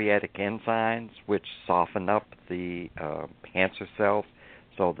pancreatic enzymes, which soften up the cancer cells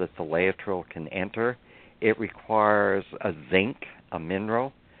so that the laetrile can enter. It requires a zinc, a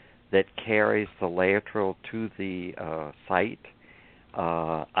mineral, that carries the laetrile to the site.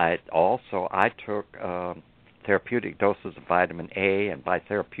 I took therapeutic doses of vitamin A, and by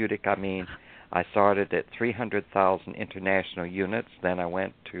therapeutic I mean I started at 300,000 international units, then I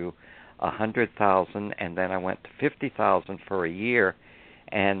went to 100,000, and then I went to 50,000 for a year,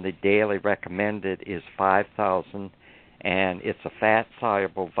 and the daily recommended is 5,000, and it's a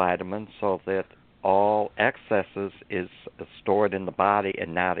fat-soluble vitamin so that all excesses is stored in the body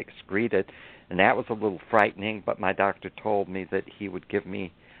and not excreted, and that was a little frightening, but my doctor told me that he would give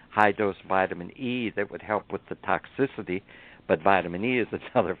me high-dose vitamin E that would help with the toxicity, but vitamin E is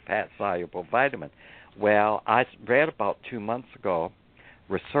another fat-soluble vitamin. Well, I read about 2 months ago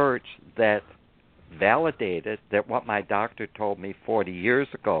research that validated that what my doctor told me 40 years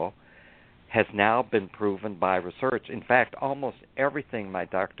ago has now been proven by research. In fact, almost everything my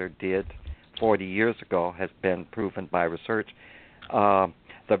doctor did 40 years ago has been proven by research. The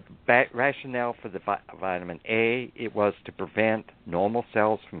rationale for the vitamin A, it was to prevent normal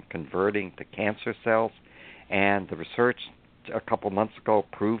cells from converting to cancer cells, and the research a couple months ago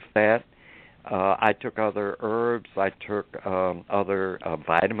proved that. I took other herbs. I took other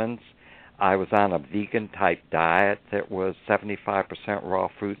vitamins. I was on a vegan-type diet that was 75% raw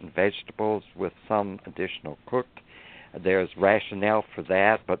fruit and vegetables with some additional cooked. There's rationale for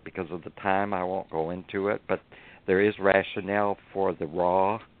that, but because of the time, I won't go into it. But there is rationale for the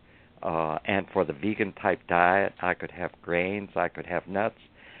raw and for the vegan-type diet. I could have grains. I could have nuts.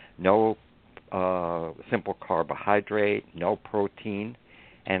 No simple carbohydrate, no protein.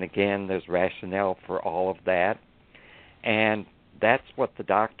 And again, there's rationale for all of that. And that's what the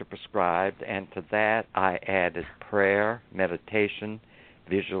doctor prescribed. And to that, I added prayer, meditation,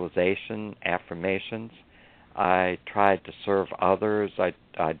 visualization, affirmations. I tried to serve others. I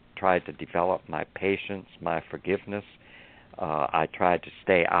tried to develop my patience, my forgiveness. I tried to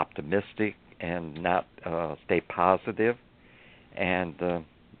stay optimistic and not stay positive. And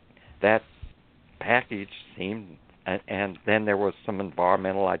that package seemed, and then there was some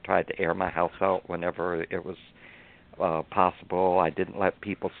environmental. I tried to air my house out whenever it was possible. I didn't let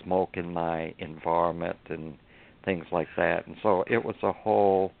people smoke in my environment and things like that. And so it was a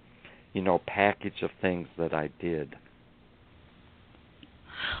whole, package of things that I did.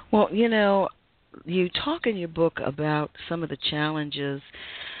 Well, you talk in your book about some of the challenges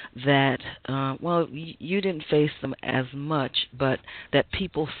that, you didn't face them as much, but that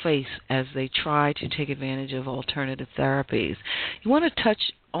people face as they try to take advantage of alternative therapies. You want to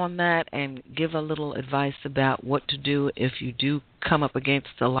touch on that and give a little advice about what to do if you do come up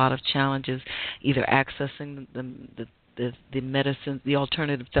against a lot of challenges, either accessing the medicine, the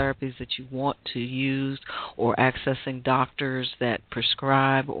alternative therapies that you want to use, or accessing doctors that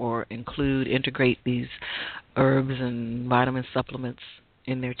prescribe or integrate these herbs and vitamin supplements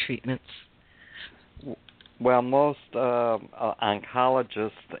in their treatments? Well, most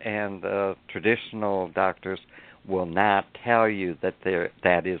oncologists and traditional doctors will not tell you that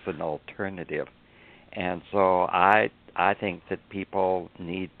that is an alternative. And so I think that people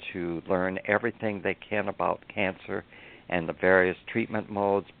need to learn everything they can about cancer and the various treatment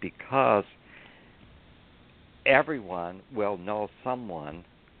modes, because everyone will know someone,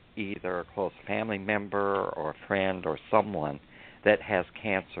 either a close family member or a friend or someone, that has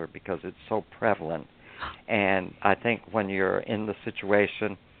cancer because it's so prevalent. And I think when you're in the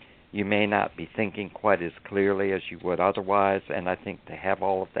situation, you may not be thinking quite as clearly as you would otherwise, and I think to have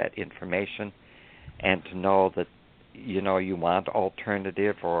all of that information and to know that, you want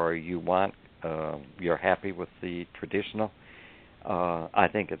alternative or you're happy with the traditional, I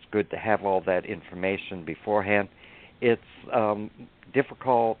think it's good to have all that information beforehand. It's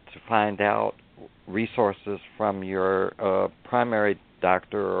difficult to find out resources from your primary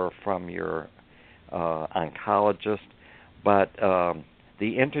doctor or from your oncologist, but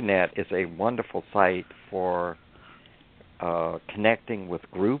the Internet is a wonderful site for connecting with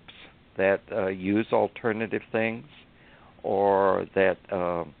groups that use alternative things, or that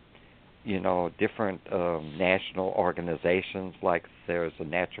different national organizations, like there's a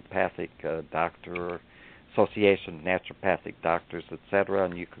naturopathic doctor association of naturopathic doctors, etc.,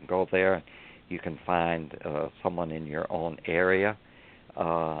 and you can go there and you can find someone in your own area.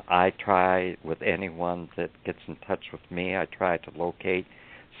 I try with anyone that gets in touch with me, I try to locate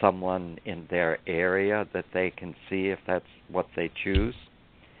someone in their area that they can see if that's what they choose.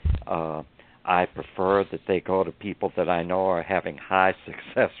 I prefer that they go to people that I know are having high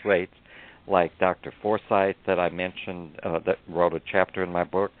success rates, like Dr. Forsythe that I mentioned that wrote a chapter in my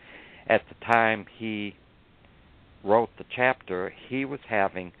book. At the time he wrote the chapter, he was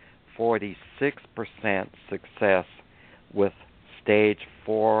having 46% success with stage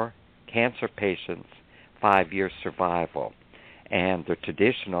 4 cancer patients, 5-year survival. And the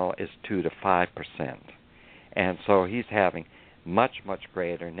traditional is 2 to 5%. And so he's having much, much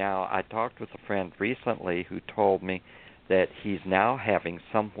greater. Now, I talked with a friend recently who told me that he's now having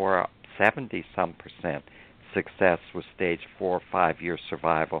somewhere 70-some% success with stage 4, 5-year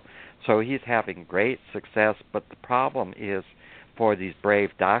survival. So he's having great success, but the problem is for these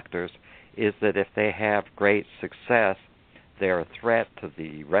brave doctors is that if they have great success, they're a threat to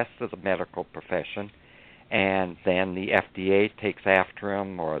the rest of the medical profession, and then the FDA takes after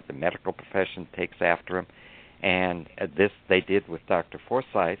them, or the medical profession takes after them. And this they did with Dr.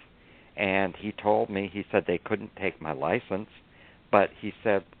 Forsythe, and he told me, he said they couldn't take my license, but he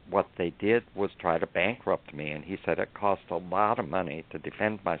said what they did was try to bankrupt me, and he said it cost a lot of money to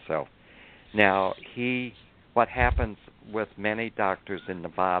defend myself. Now, what happens with many doctors in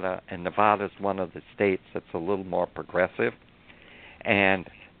Nevada, and Nevada is one of the states that's a little more progressive, and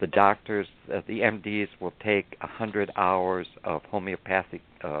the doctors, the MDs, will take 100 hours of homeopathic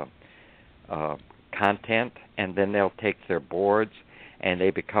content, and then they'll take their boards, and they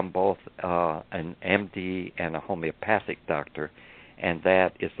become both an MD and a homeopathic doctor, and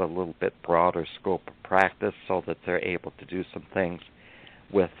that is a little bit broader scope of practice, so that they're able to do some things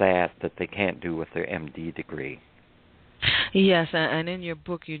with that they can't do with their MD degree. Yes, and in your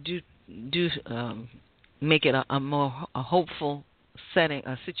book you do make it a more hopeful setting,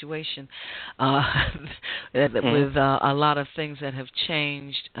 a situation with a lot of things that have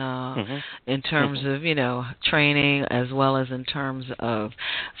changed in terms of training, as well as in terms of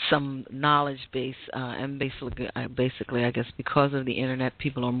some knowledge base, and basically I guess because of the internet,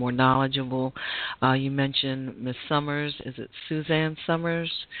 people are more knowledgeable. You mentioned Miss Summers, is it Suzanne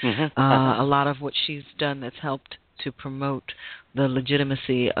Summers? A lot of what she's done that's helped to promote the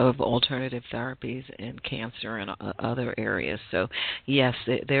legitimacy of alternative therapies in cancer and other areas. So, yes,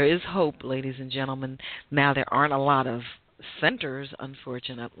 there is hope, ladies and gentlemen. Now, there aren't a lot of centers,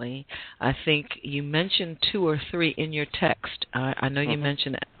 unfortunately. I think you mentioned 2 or 3 in your text. I know you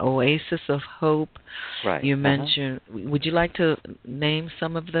mentioned Oasis of Hope. Right. You mentioned, would you like to name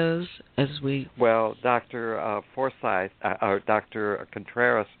some of those as we... Well, Dr. Forsythe, or Dr.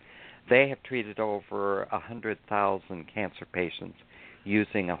 Contreras, they have treated over 100,000 cancer patients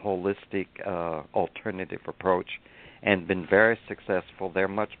using a holistic alternative approach and been very successful. They're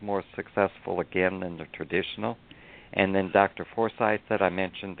much more successful, again, than the traditional. And then Dr. Forsythe that I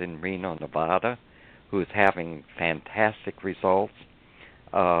mentioned in Reno, Nevada, who's having fantastic results.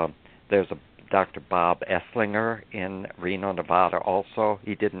 There's a Dr. Bob Esslinger in Reno, Nevada also.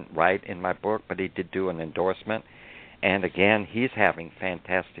 He didn't write in my book, but he did do an endorsement. And again, he's having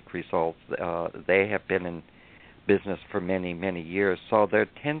fantastic results. They have been in business for many, many years. So there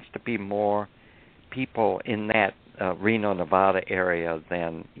tends to be more people in that Reno, Nevada area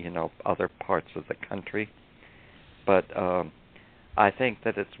than, other parts of the country. But I think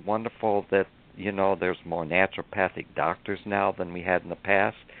that it's wonderful that, there's more naturopathic doctors now than we had in the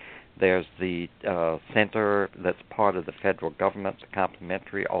past. There's the center that's part of the federal government, the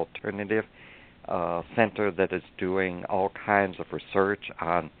Complementary Alternative Center, that is doing all kinds of research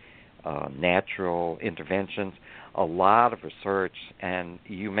on natural interventions, a lot of research. And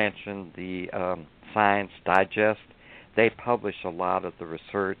you mentioned the Science Digest. They publish a lot of the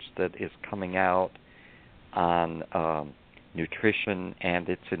research that is coming out on nutrition and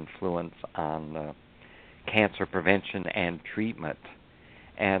its influence on cancer prevention and treatment.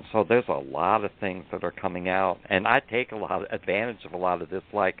 And so there's a lot of things that are coming out, and I take a lot of advantage of a lot of this.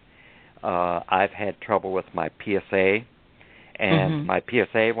 Like I've had trouble with my PSA, and my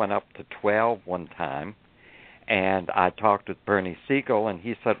PSA went up to 12 one time, and I talked with Bernie Siegel, and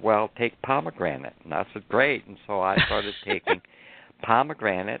he said, well, take pomegranate. And I said, great. And so I started taking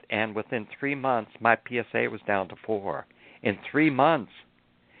pomegranate, and within 3 months, my PSA was down to 4. In 3 months.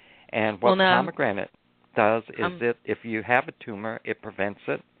 And what pomegranate does is that if you have a tumor, it prevents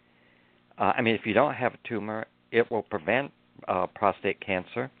it. If you don't have a tumor, it will prevent prostate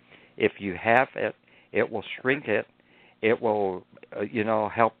cancer. If you have it, it will shrink it. It will,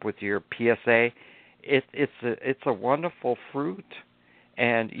 help with your PSA. It's a wonderful fruit,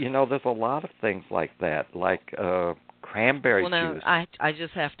 and there's a lot of things like that, like cranberry juice. I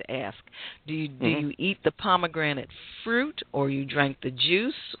just have to ask: do you eat the pomegranate fruit, or you drank the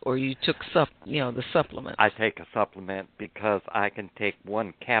juice, or you took the supplement? I take a supplement because I can take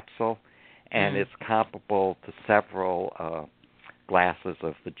one capsule, and it's comparable to several glasses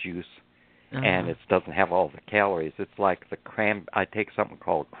of the juice. and it doesn't have all the calories. It's like I take something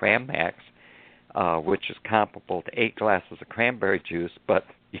called Cram Max, which is comparable to 8 glasses of cranberry juice, but,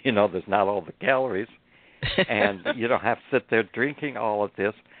 there's not all the calories, and you don't have to sit there drinking all of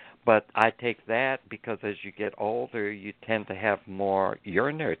this. But I take that because as you get older, you tend to have more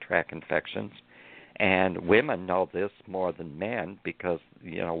urinary tract infections, and women know this more than men because,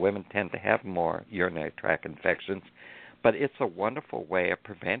 women tend to have more urinary tract infections. But it's a wonderful way of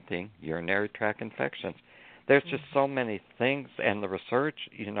preventing urinary tract infections. There's just so many things, and the research,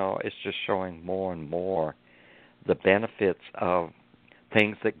 is just showing more and more the benefits of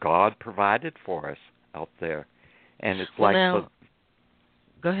things that God provided for us out there. And it's go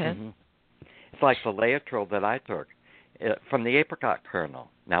ahead. Mm-hmm. It's like the Laetrile that I took from the apricot kernel.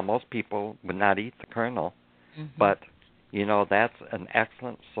 Now, most people would not eat the kernel, but, that's an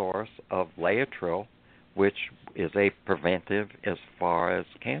excellent source of Laetrile, which is a preventive as far as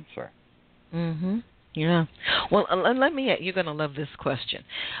cancer. Mm-hmm. Yeah. Well, you're going to love this question.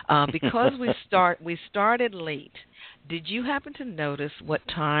 Because we started late, did you happen to notice what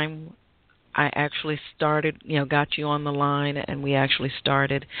time I actually started, got you on the line and we actually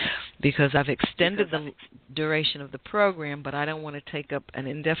started? Because I've extended the duration of the program, but I don't want to take up an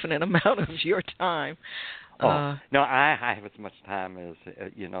indefinite amount of your time. No, I have as much time as,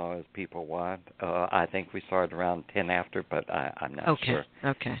 as people want. I think we started around 10 after, but I'm not sure.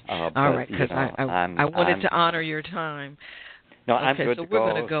 Okay. All right, because I wanted to honor your time. No, I'm good so to we're go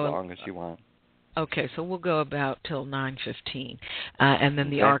gonna go as long as you want. Okay, so we'll go about till 9:15, and then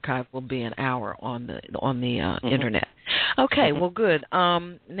the archive will be an hour on the internet. Okay, well, good.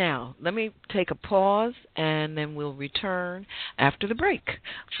 Now let me take a pause, and then we'll return after the break,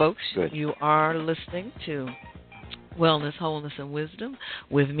 folks. Good. You are listening to Wellness, Wholeness, and Wisdom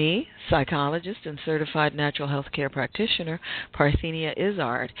with me, psychologist and certified natural health care practitioner, Parthenia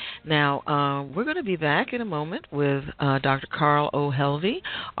Izzard. Now, we're going to be back in a moment with Dr. Carl O. Helvie,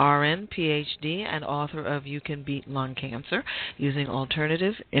 RN, PhD, and author of You Can Beat Lung Cancer using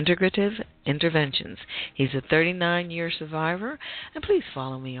alternative integrative interventions. He's a 39-year survivor, and please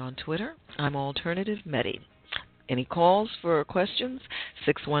follow me on Twitter. I'm Alternative Medi. Any calls for questions?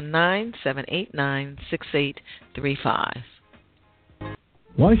 619-789-6835.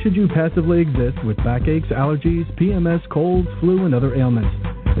 Why should you passively exist with backaches, allergies, PMS, colds, flu, and other ailments?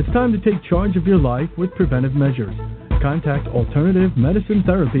 It's time to take charge of your life with preventive measures. Contact Alternative Medicine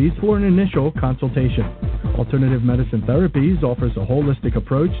Therapies for an initial consultation. Alternative Medicine Therapies offers a holistic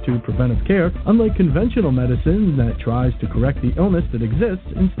approach to preventive care, unlike conventional medicine that tries to correct the illness that exists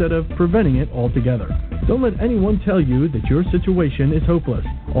instead of preventing it altogether. Don't let anyone tell you that your situation is hopeless.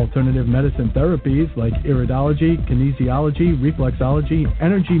 Alternative medicine therapies like iridology, kinesiology, reflexology,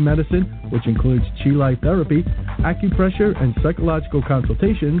 energy medicine, which includes chi light therapy, acupressure, and psychological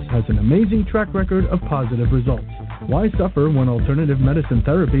consultations, has an amazing track record of positive results. Why suffer when Alternative Medicine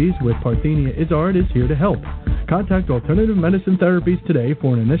Therapies with Parthenia Izzard is here to help? Contact Alternative Medicine Therapies today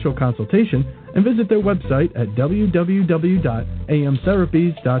for an initial consultation and visit their website at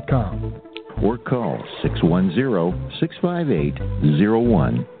www.amtherapies.com. Or call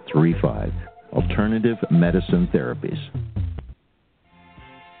 610-658-0135. Alternative Medicine Therapies.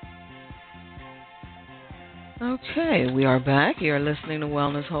 Okay, we are back. You're listening to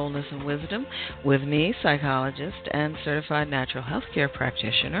Wellness, Wholeness, and Wisdom with me, psychologist and certified natural health care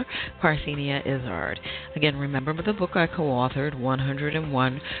practitioner, Parthenia Izzard. Again, remember the book I co-authored,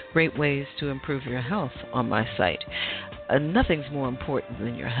 101 Great Ways to Improve Your Health, on my site. Nothing's more important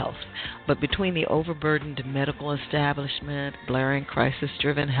than your health. But between the overburdened medical establishment, blaring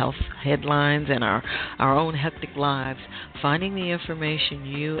crisis-driven health headlines, and our own hectic lives, finding the information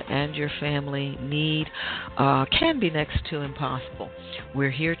you and your family need can be next to impossible.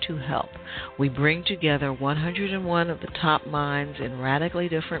 We're here to help. We bring together 101 of the top minds in radically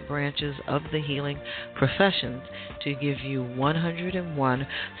different branches of the healing professions to give you 101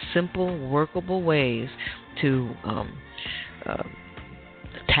 simple, workable ways to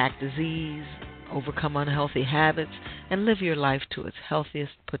attack disease, overcome unhealthy habits, and live your life to its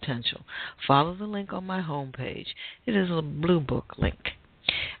healthiest potential. Follow the link on my homepage. It is a blue book link.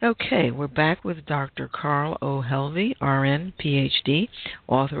 Okay, we're back with Dr. Carl O. Helvie, RN, PhD,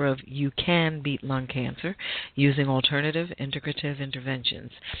 author of You Can Beat Lung Cancer using alternative integrative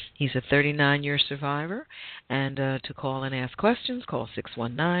interventions. He's a 39-year survivor, and to call and ask questions, call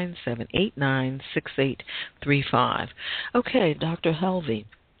 619-789-6835. Okay, Dr. Helvie,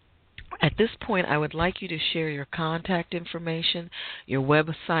 at this point, I would like you to share your contact information, your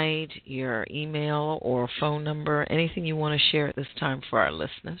website, your email or phone number, anything you want to share at this time for our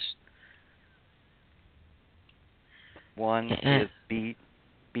listeners. One is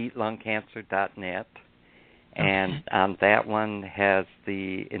beatlungcancer.net, and on that one has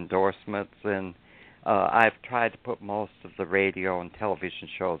the endorsements, and I've tried to put most of the radio and television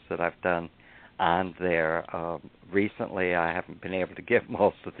shows that I've done on there. Recently, I haven't been able to get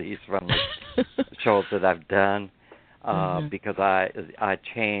most of these from the shows that I've done because I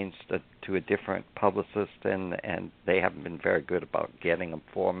changed to a different publicist, and they haven't been very good about getting them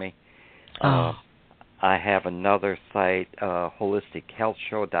for me. I have another site,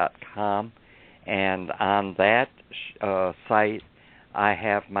 holistichealthshow.com, and on that site, I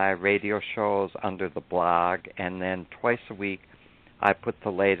have my radio shows under the blog, and then twice a week I put the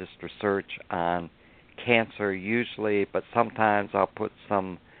latest research on cancer usually, but sometimes I'll put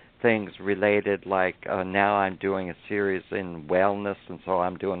some things related, like now I'm doing a series in wellness, and so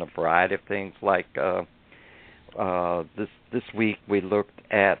I'm doing a variety of things. Like this week we looked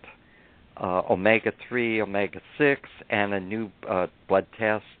at omega-3, omega-6, and a new blood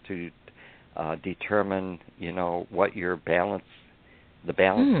test to determine, what your balance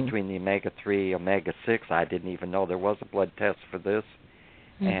between the omega-3, omega-6. I didn't even know there was a blood test for this.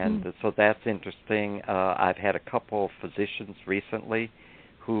 And so that's interesting. I've had a couple of physicians recently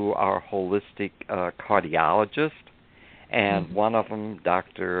who are holistic cardiologists, and one of them,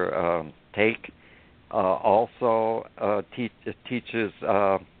 Dr. Take, also teaches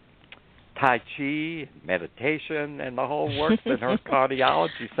Tai Chi, meditation, and the whole works in her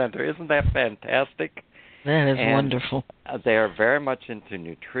cardiology center. Isn't that fantastic? That is wonderful. They're very much into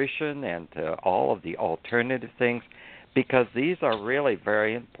nutrition and all of the alternative things, because these are really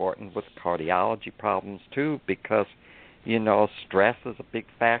very important with cardiology problems too, because, stress is a big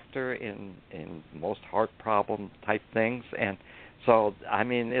factor in most heart problem type things. And so,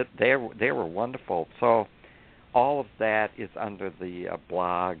 they were wonderful. So all of that is under the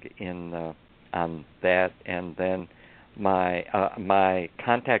blog on that, and then my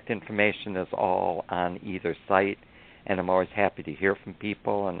contact information is all on either site, and I'm always happy to hear from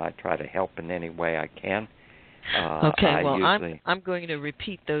people, and I try to help in any way I can. Okay, well, I'm going to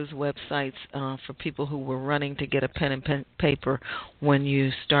repeat those websites for people who were running to get a pen and paper when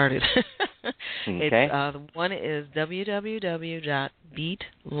you started. Okay. One is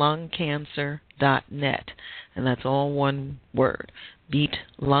www.beatlungcancer.net, and that's all one word,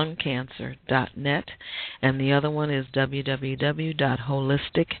 beatlungcancer.net, and the other one is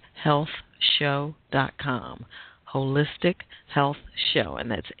www.holistichealthshow.com, Holistic Health Show, and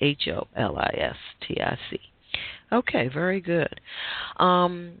that's HOLISTIC. Okay, very good.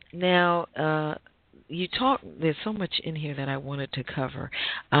 Now, you talk. There's so much in here that I wanted to cover.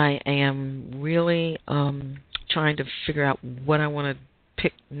 I am really trying to figure out what I want to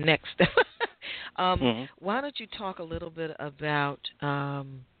pick next. Why don't you talk a little bit about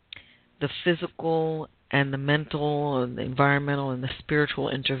the physical and the mental and the environmental and the spiritual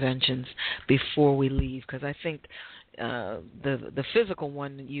interventions before we leave? Because I think the physical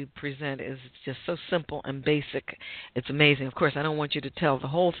one that you present is just so simple and basic. It's amazing. Of course, I don't want you to tell the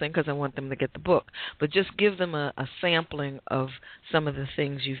whole thing because I want them to get the book, but just give them a sampling of some of the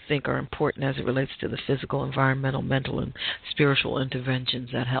things you think are important as it relates to the physical, environmental, mental, and spiritual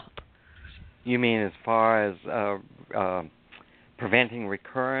interventions that help. You mean as far as preventing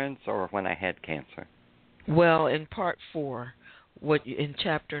recurrence, or when I had cancer? Well, in part 4, in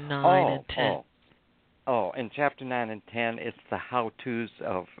chapter 9 and 10. In chapter 9 and 10, it's the how-tos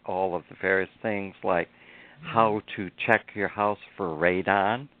of all of the various things, like how to check your house for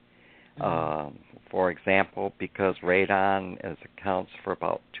radon. For example, because radon accounts for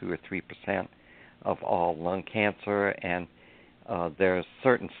about 2 or 3% of all lung cancer, and there's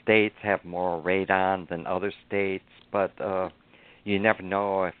certain states have more radon than other states, but you never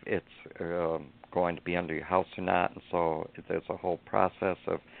know if it's going to be under your house or not, and so there's a whole process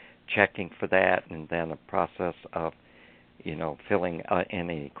of checking for that, and then a process of, filling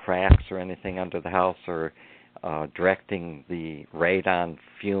any cracks or anything under the house, or directing the radon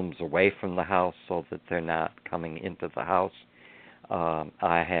fumes away from the house so that they're not coming into the house.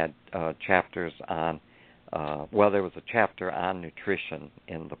 I had chapters on, there was a chapter on nutrition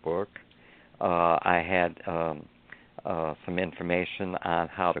in the book. I had some information on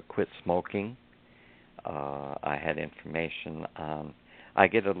how to quit smoking. I had information on, I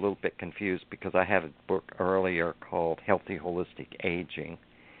get a little bit confused because I had a book earlier called Healthy Holistic Aging,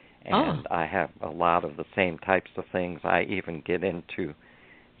 and I have a lot of the same types of things. I even get into,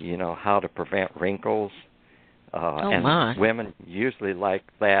 how to prevent wrinkles. And women usually like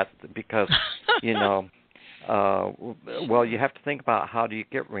that because, you have to think about, how do you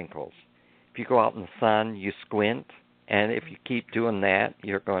get wrinkles? If you go out in the sun, you squint, and if you keep doing that,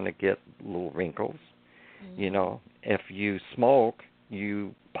 you're going to get little wrinkles. If you smoke,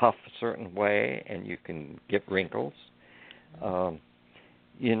 you puff a certain way and you can get wrinkles.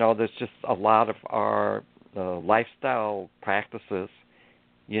 There's just a lot of our lifestyle practices,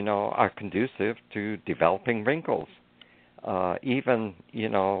 are conducive to developing wrinkles. Even,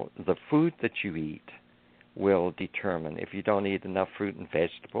 the food that you eat will determine. If you don't eat enough fruit and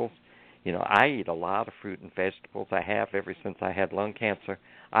vegetables, I eat a lot of fruit and vegetables. I have ever since I had lung cancer.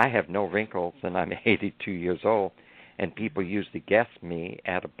 I have no wrinkles, and I'm 82 years old. And people usually guess me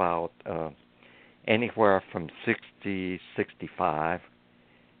at about anywhere from 60, 65.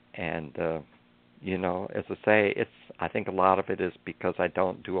 And, as I say, I think a lot of it is because I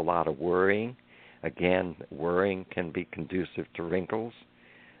don't do a lot of worrying. Again, worrying can be conducive to wrinkles.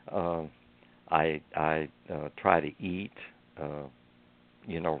 I try to eat,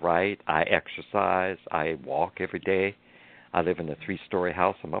 right. I exercise. I walk every day. I live in a 3-story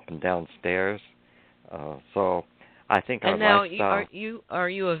house. I'm up and down stairs. So I think our lifestyle... And now, are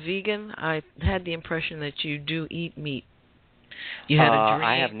you a vegan? I had the impression that you do eat meat. You had a dream.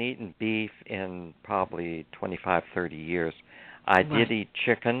 I haven't eaten beef in probably 25, 30 years. I did eat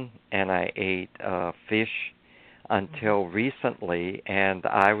chicken, and I ate fish until recently, and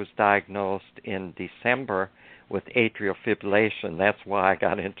I was diagnosed in December with atrial fibrillation. That's why I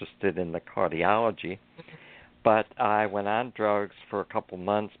got interested in the cardiology. But I went on drugs for a couple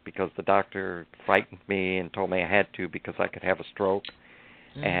months because the doctor frightened me and told me I had to because I could have a stroke.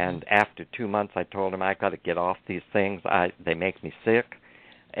 Mm-hmm. And after 2 months, I told him I got to get off these things. They make me sick.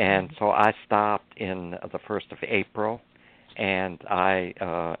 And so I stopped in the 1st of April, and I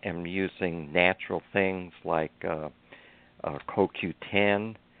am using natural things like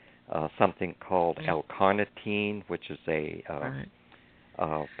CoQ10, something called L-carnitine, which is a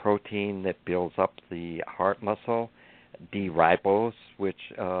protein that builds up the heart muscle, D-ribose, which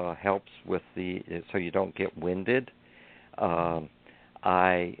helps with so you don't get winded. I'm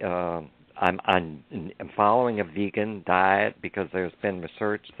following a vegan diet because there's been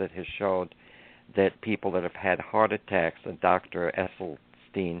research that has showed that people that have had heart attacks, and Dr.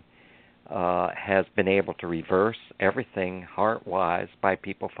 Esselstyn has been able to reverse everything heart-wise by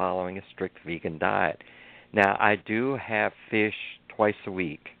people following a strict vegan diet. Now, I do have fish twice a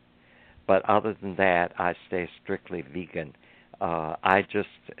week, but other than that, I stay strictly vegan. I just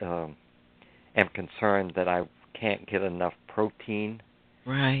am concerned that I can't get enough protein.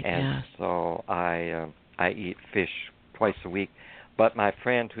 Right, and so I eat fish twice a week. But my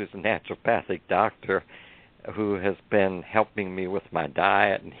friend, who's a naturopathic doctor, who has been helping me with my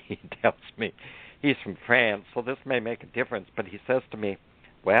diet, and he tells me, he's from France, so this may make a difference, but he says to me,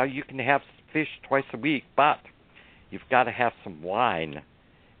 well, you can have fish twice a week, but you've got to have some wine,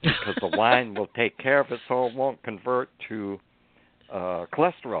 because the wine will take care of it so it won't convert to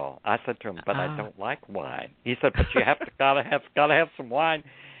cholesterol. I said to him, but I don't like wine. He said, but you gotta have some wine.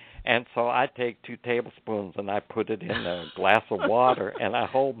 And so I take 2 tablespoons and I put it in a glass of water and I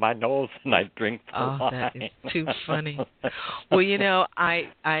hold my nose and I drink the wine. That is too funny. Well, I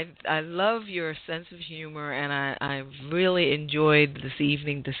love your sense of humor, and I really enjoyed this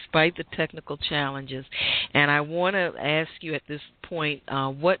evening despite the technical challenges. And I want to ask you at this point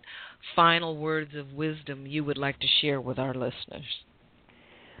what final words of wisdom you would like to share with our listeners.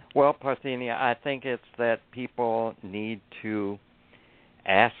 Well, Parthenia, I think it's that people need to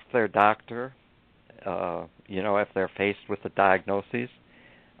ask their doctor, if they're faced with a diagnosis,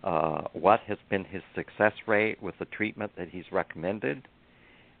 what has been his success rate with the treatment that he's recommended,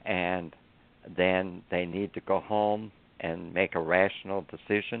 and then they need to go home and make a rational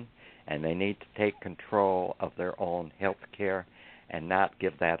decision, and they need to take control of their own health care and not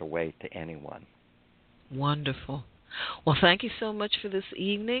give that away to anyone. Wonderful. Well, thank you so much for this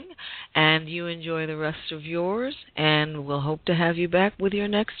evening, and you enjoy the rest of yours, and we'll hope to have you back with your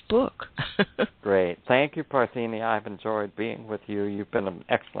next book. Great. Thank you, Parthenia. I've enjoyed being with you. You've been an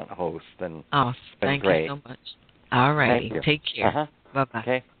excellent host. And thank great. you so much. All righty. Take care. Bye-bye.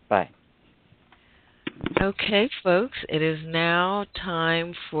 Okay, bye. Okay, folks, it is now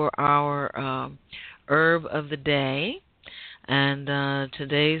time for our herb of the day. And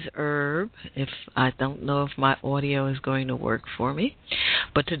today's herb, I don't know if my audio is going to work for me,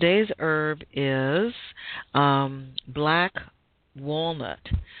 but today's herb is black walnut.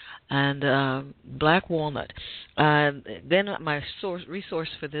 And black walnut. Then my resource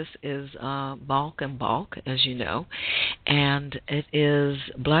for this is Balk and Balk, as you know. And it is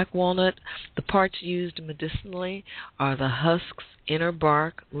black walnut. The parts used medicinally are the husks, inner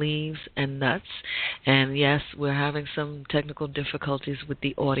bark, leaves, and nuts. And yes, we're having some technical difficulties with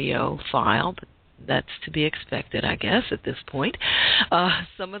the audio file, but that's to be expected, I guess, at this point.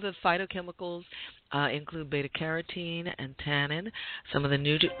 Some of the phytochemicals include beta-carotene and tannin. Some of the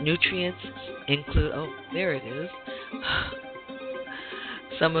nutrients include, oh, there it is.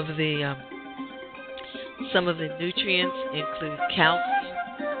 Some of the nutrients include calcium,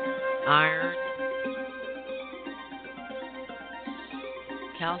 iron,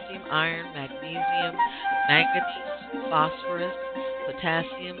 magnesium, manganese, phosphorus,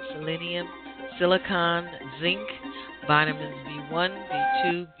 potassium, selenium, silicon, zinc, vitamins B1,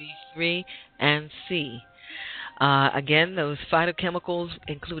 B2, B3, and C. Again, those phytochemicals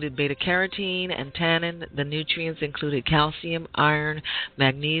included beta-carotene and tannin. The nutrients included calcium, iron,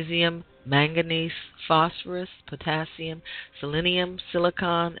 magnesium, manganese, phosphorus, potassium, selenium,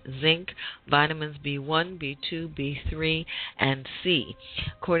 silicon, zinc, vitamins B1, B2, B3, and C.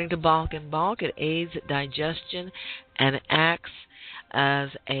 According to Balk & Balk, it aids digestion and acts as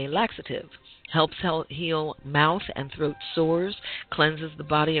a laxative, helps heal mouth and throat sores, cleanses the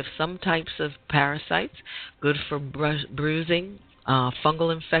body of some types of parasites, good for bruising,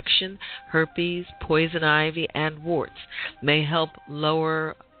 fungal infection, herpes, poison ivy, and warts, may help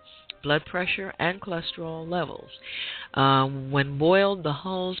lower blood pressure and cholesterol levels. When boiled, the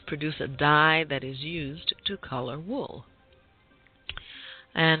hulls produce a dye that is used to color wool.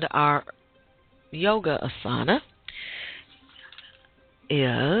 And our yoga asana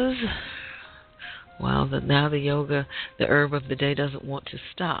is, well, now the herb of the day doesn't want to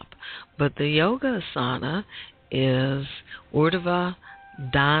stop. But the yoga asana is Urdhva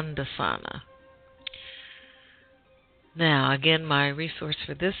Dandasana. Now, again, my resource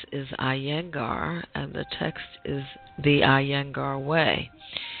for this is Iyengar, and the text is The Iyengar Way.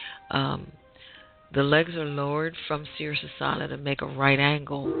 The legs are lowered from Sirsasana to make a right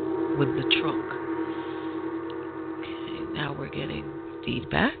angle with the trunk. Okay, now we're getting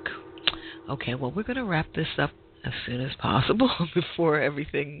feedback. Okay, well, we're going to wrap this up as soon as possible before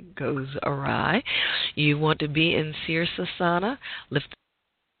everything goes awry. You want to be in Sirsasana, lift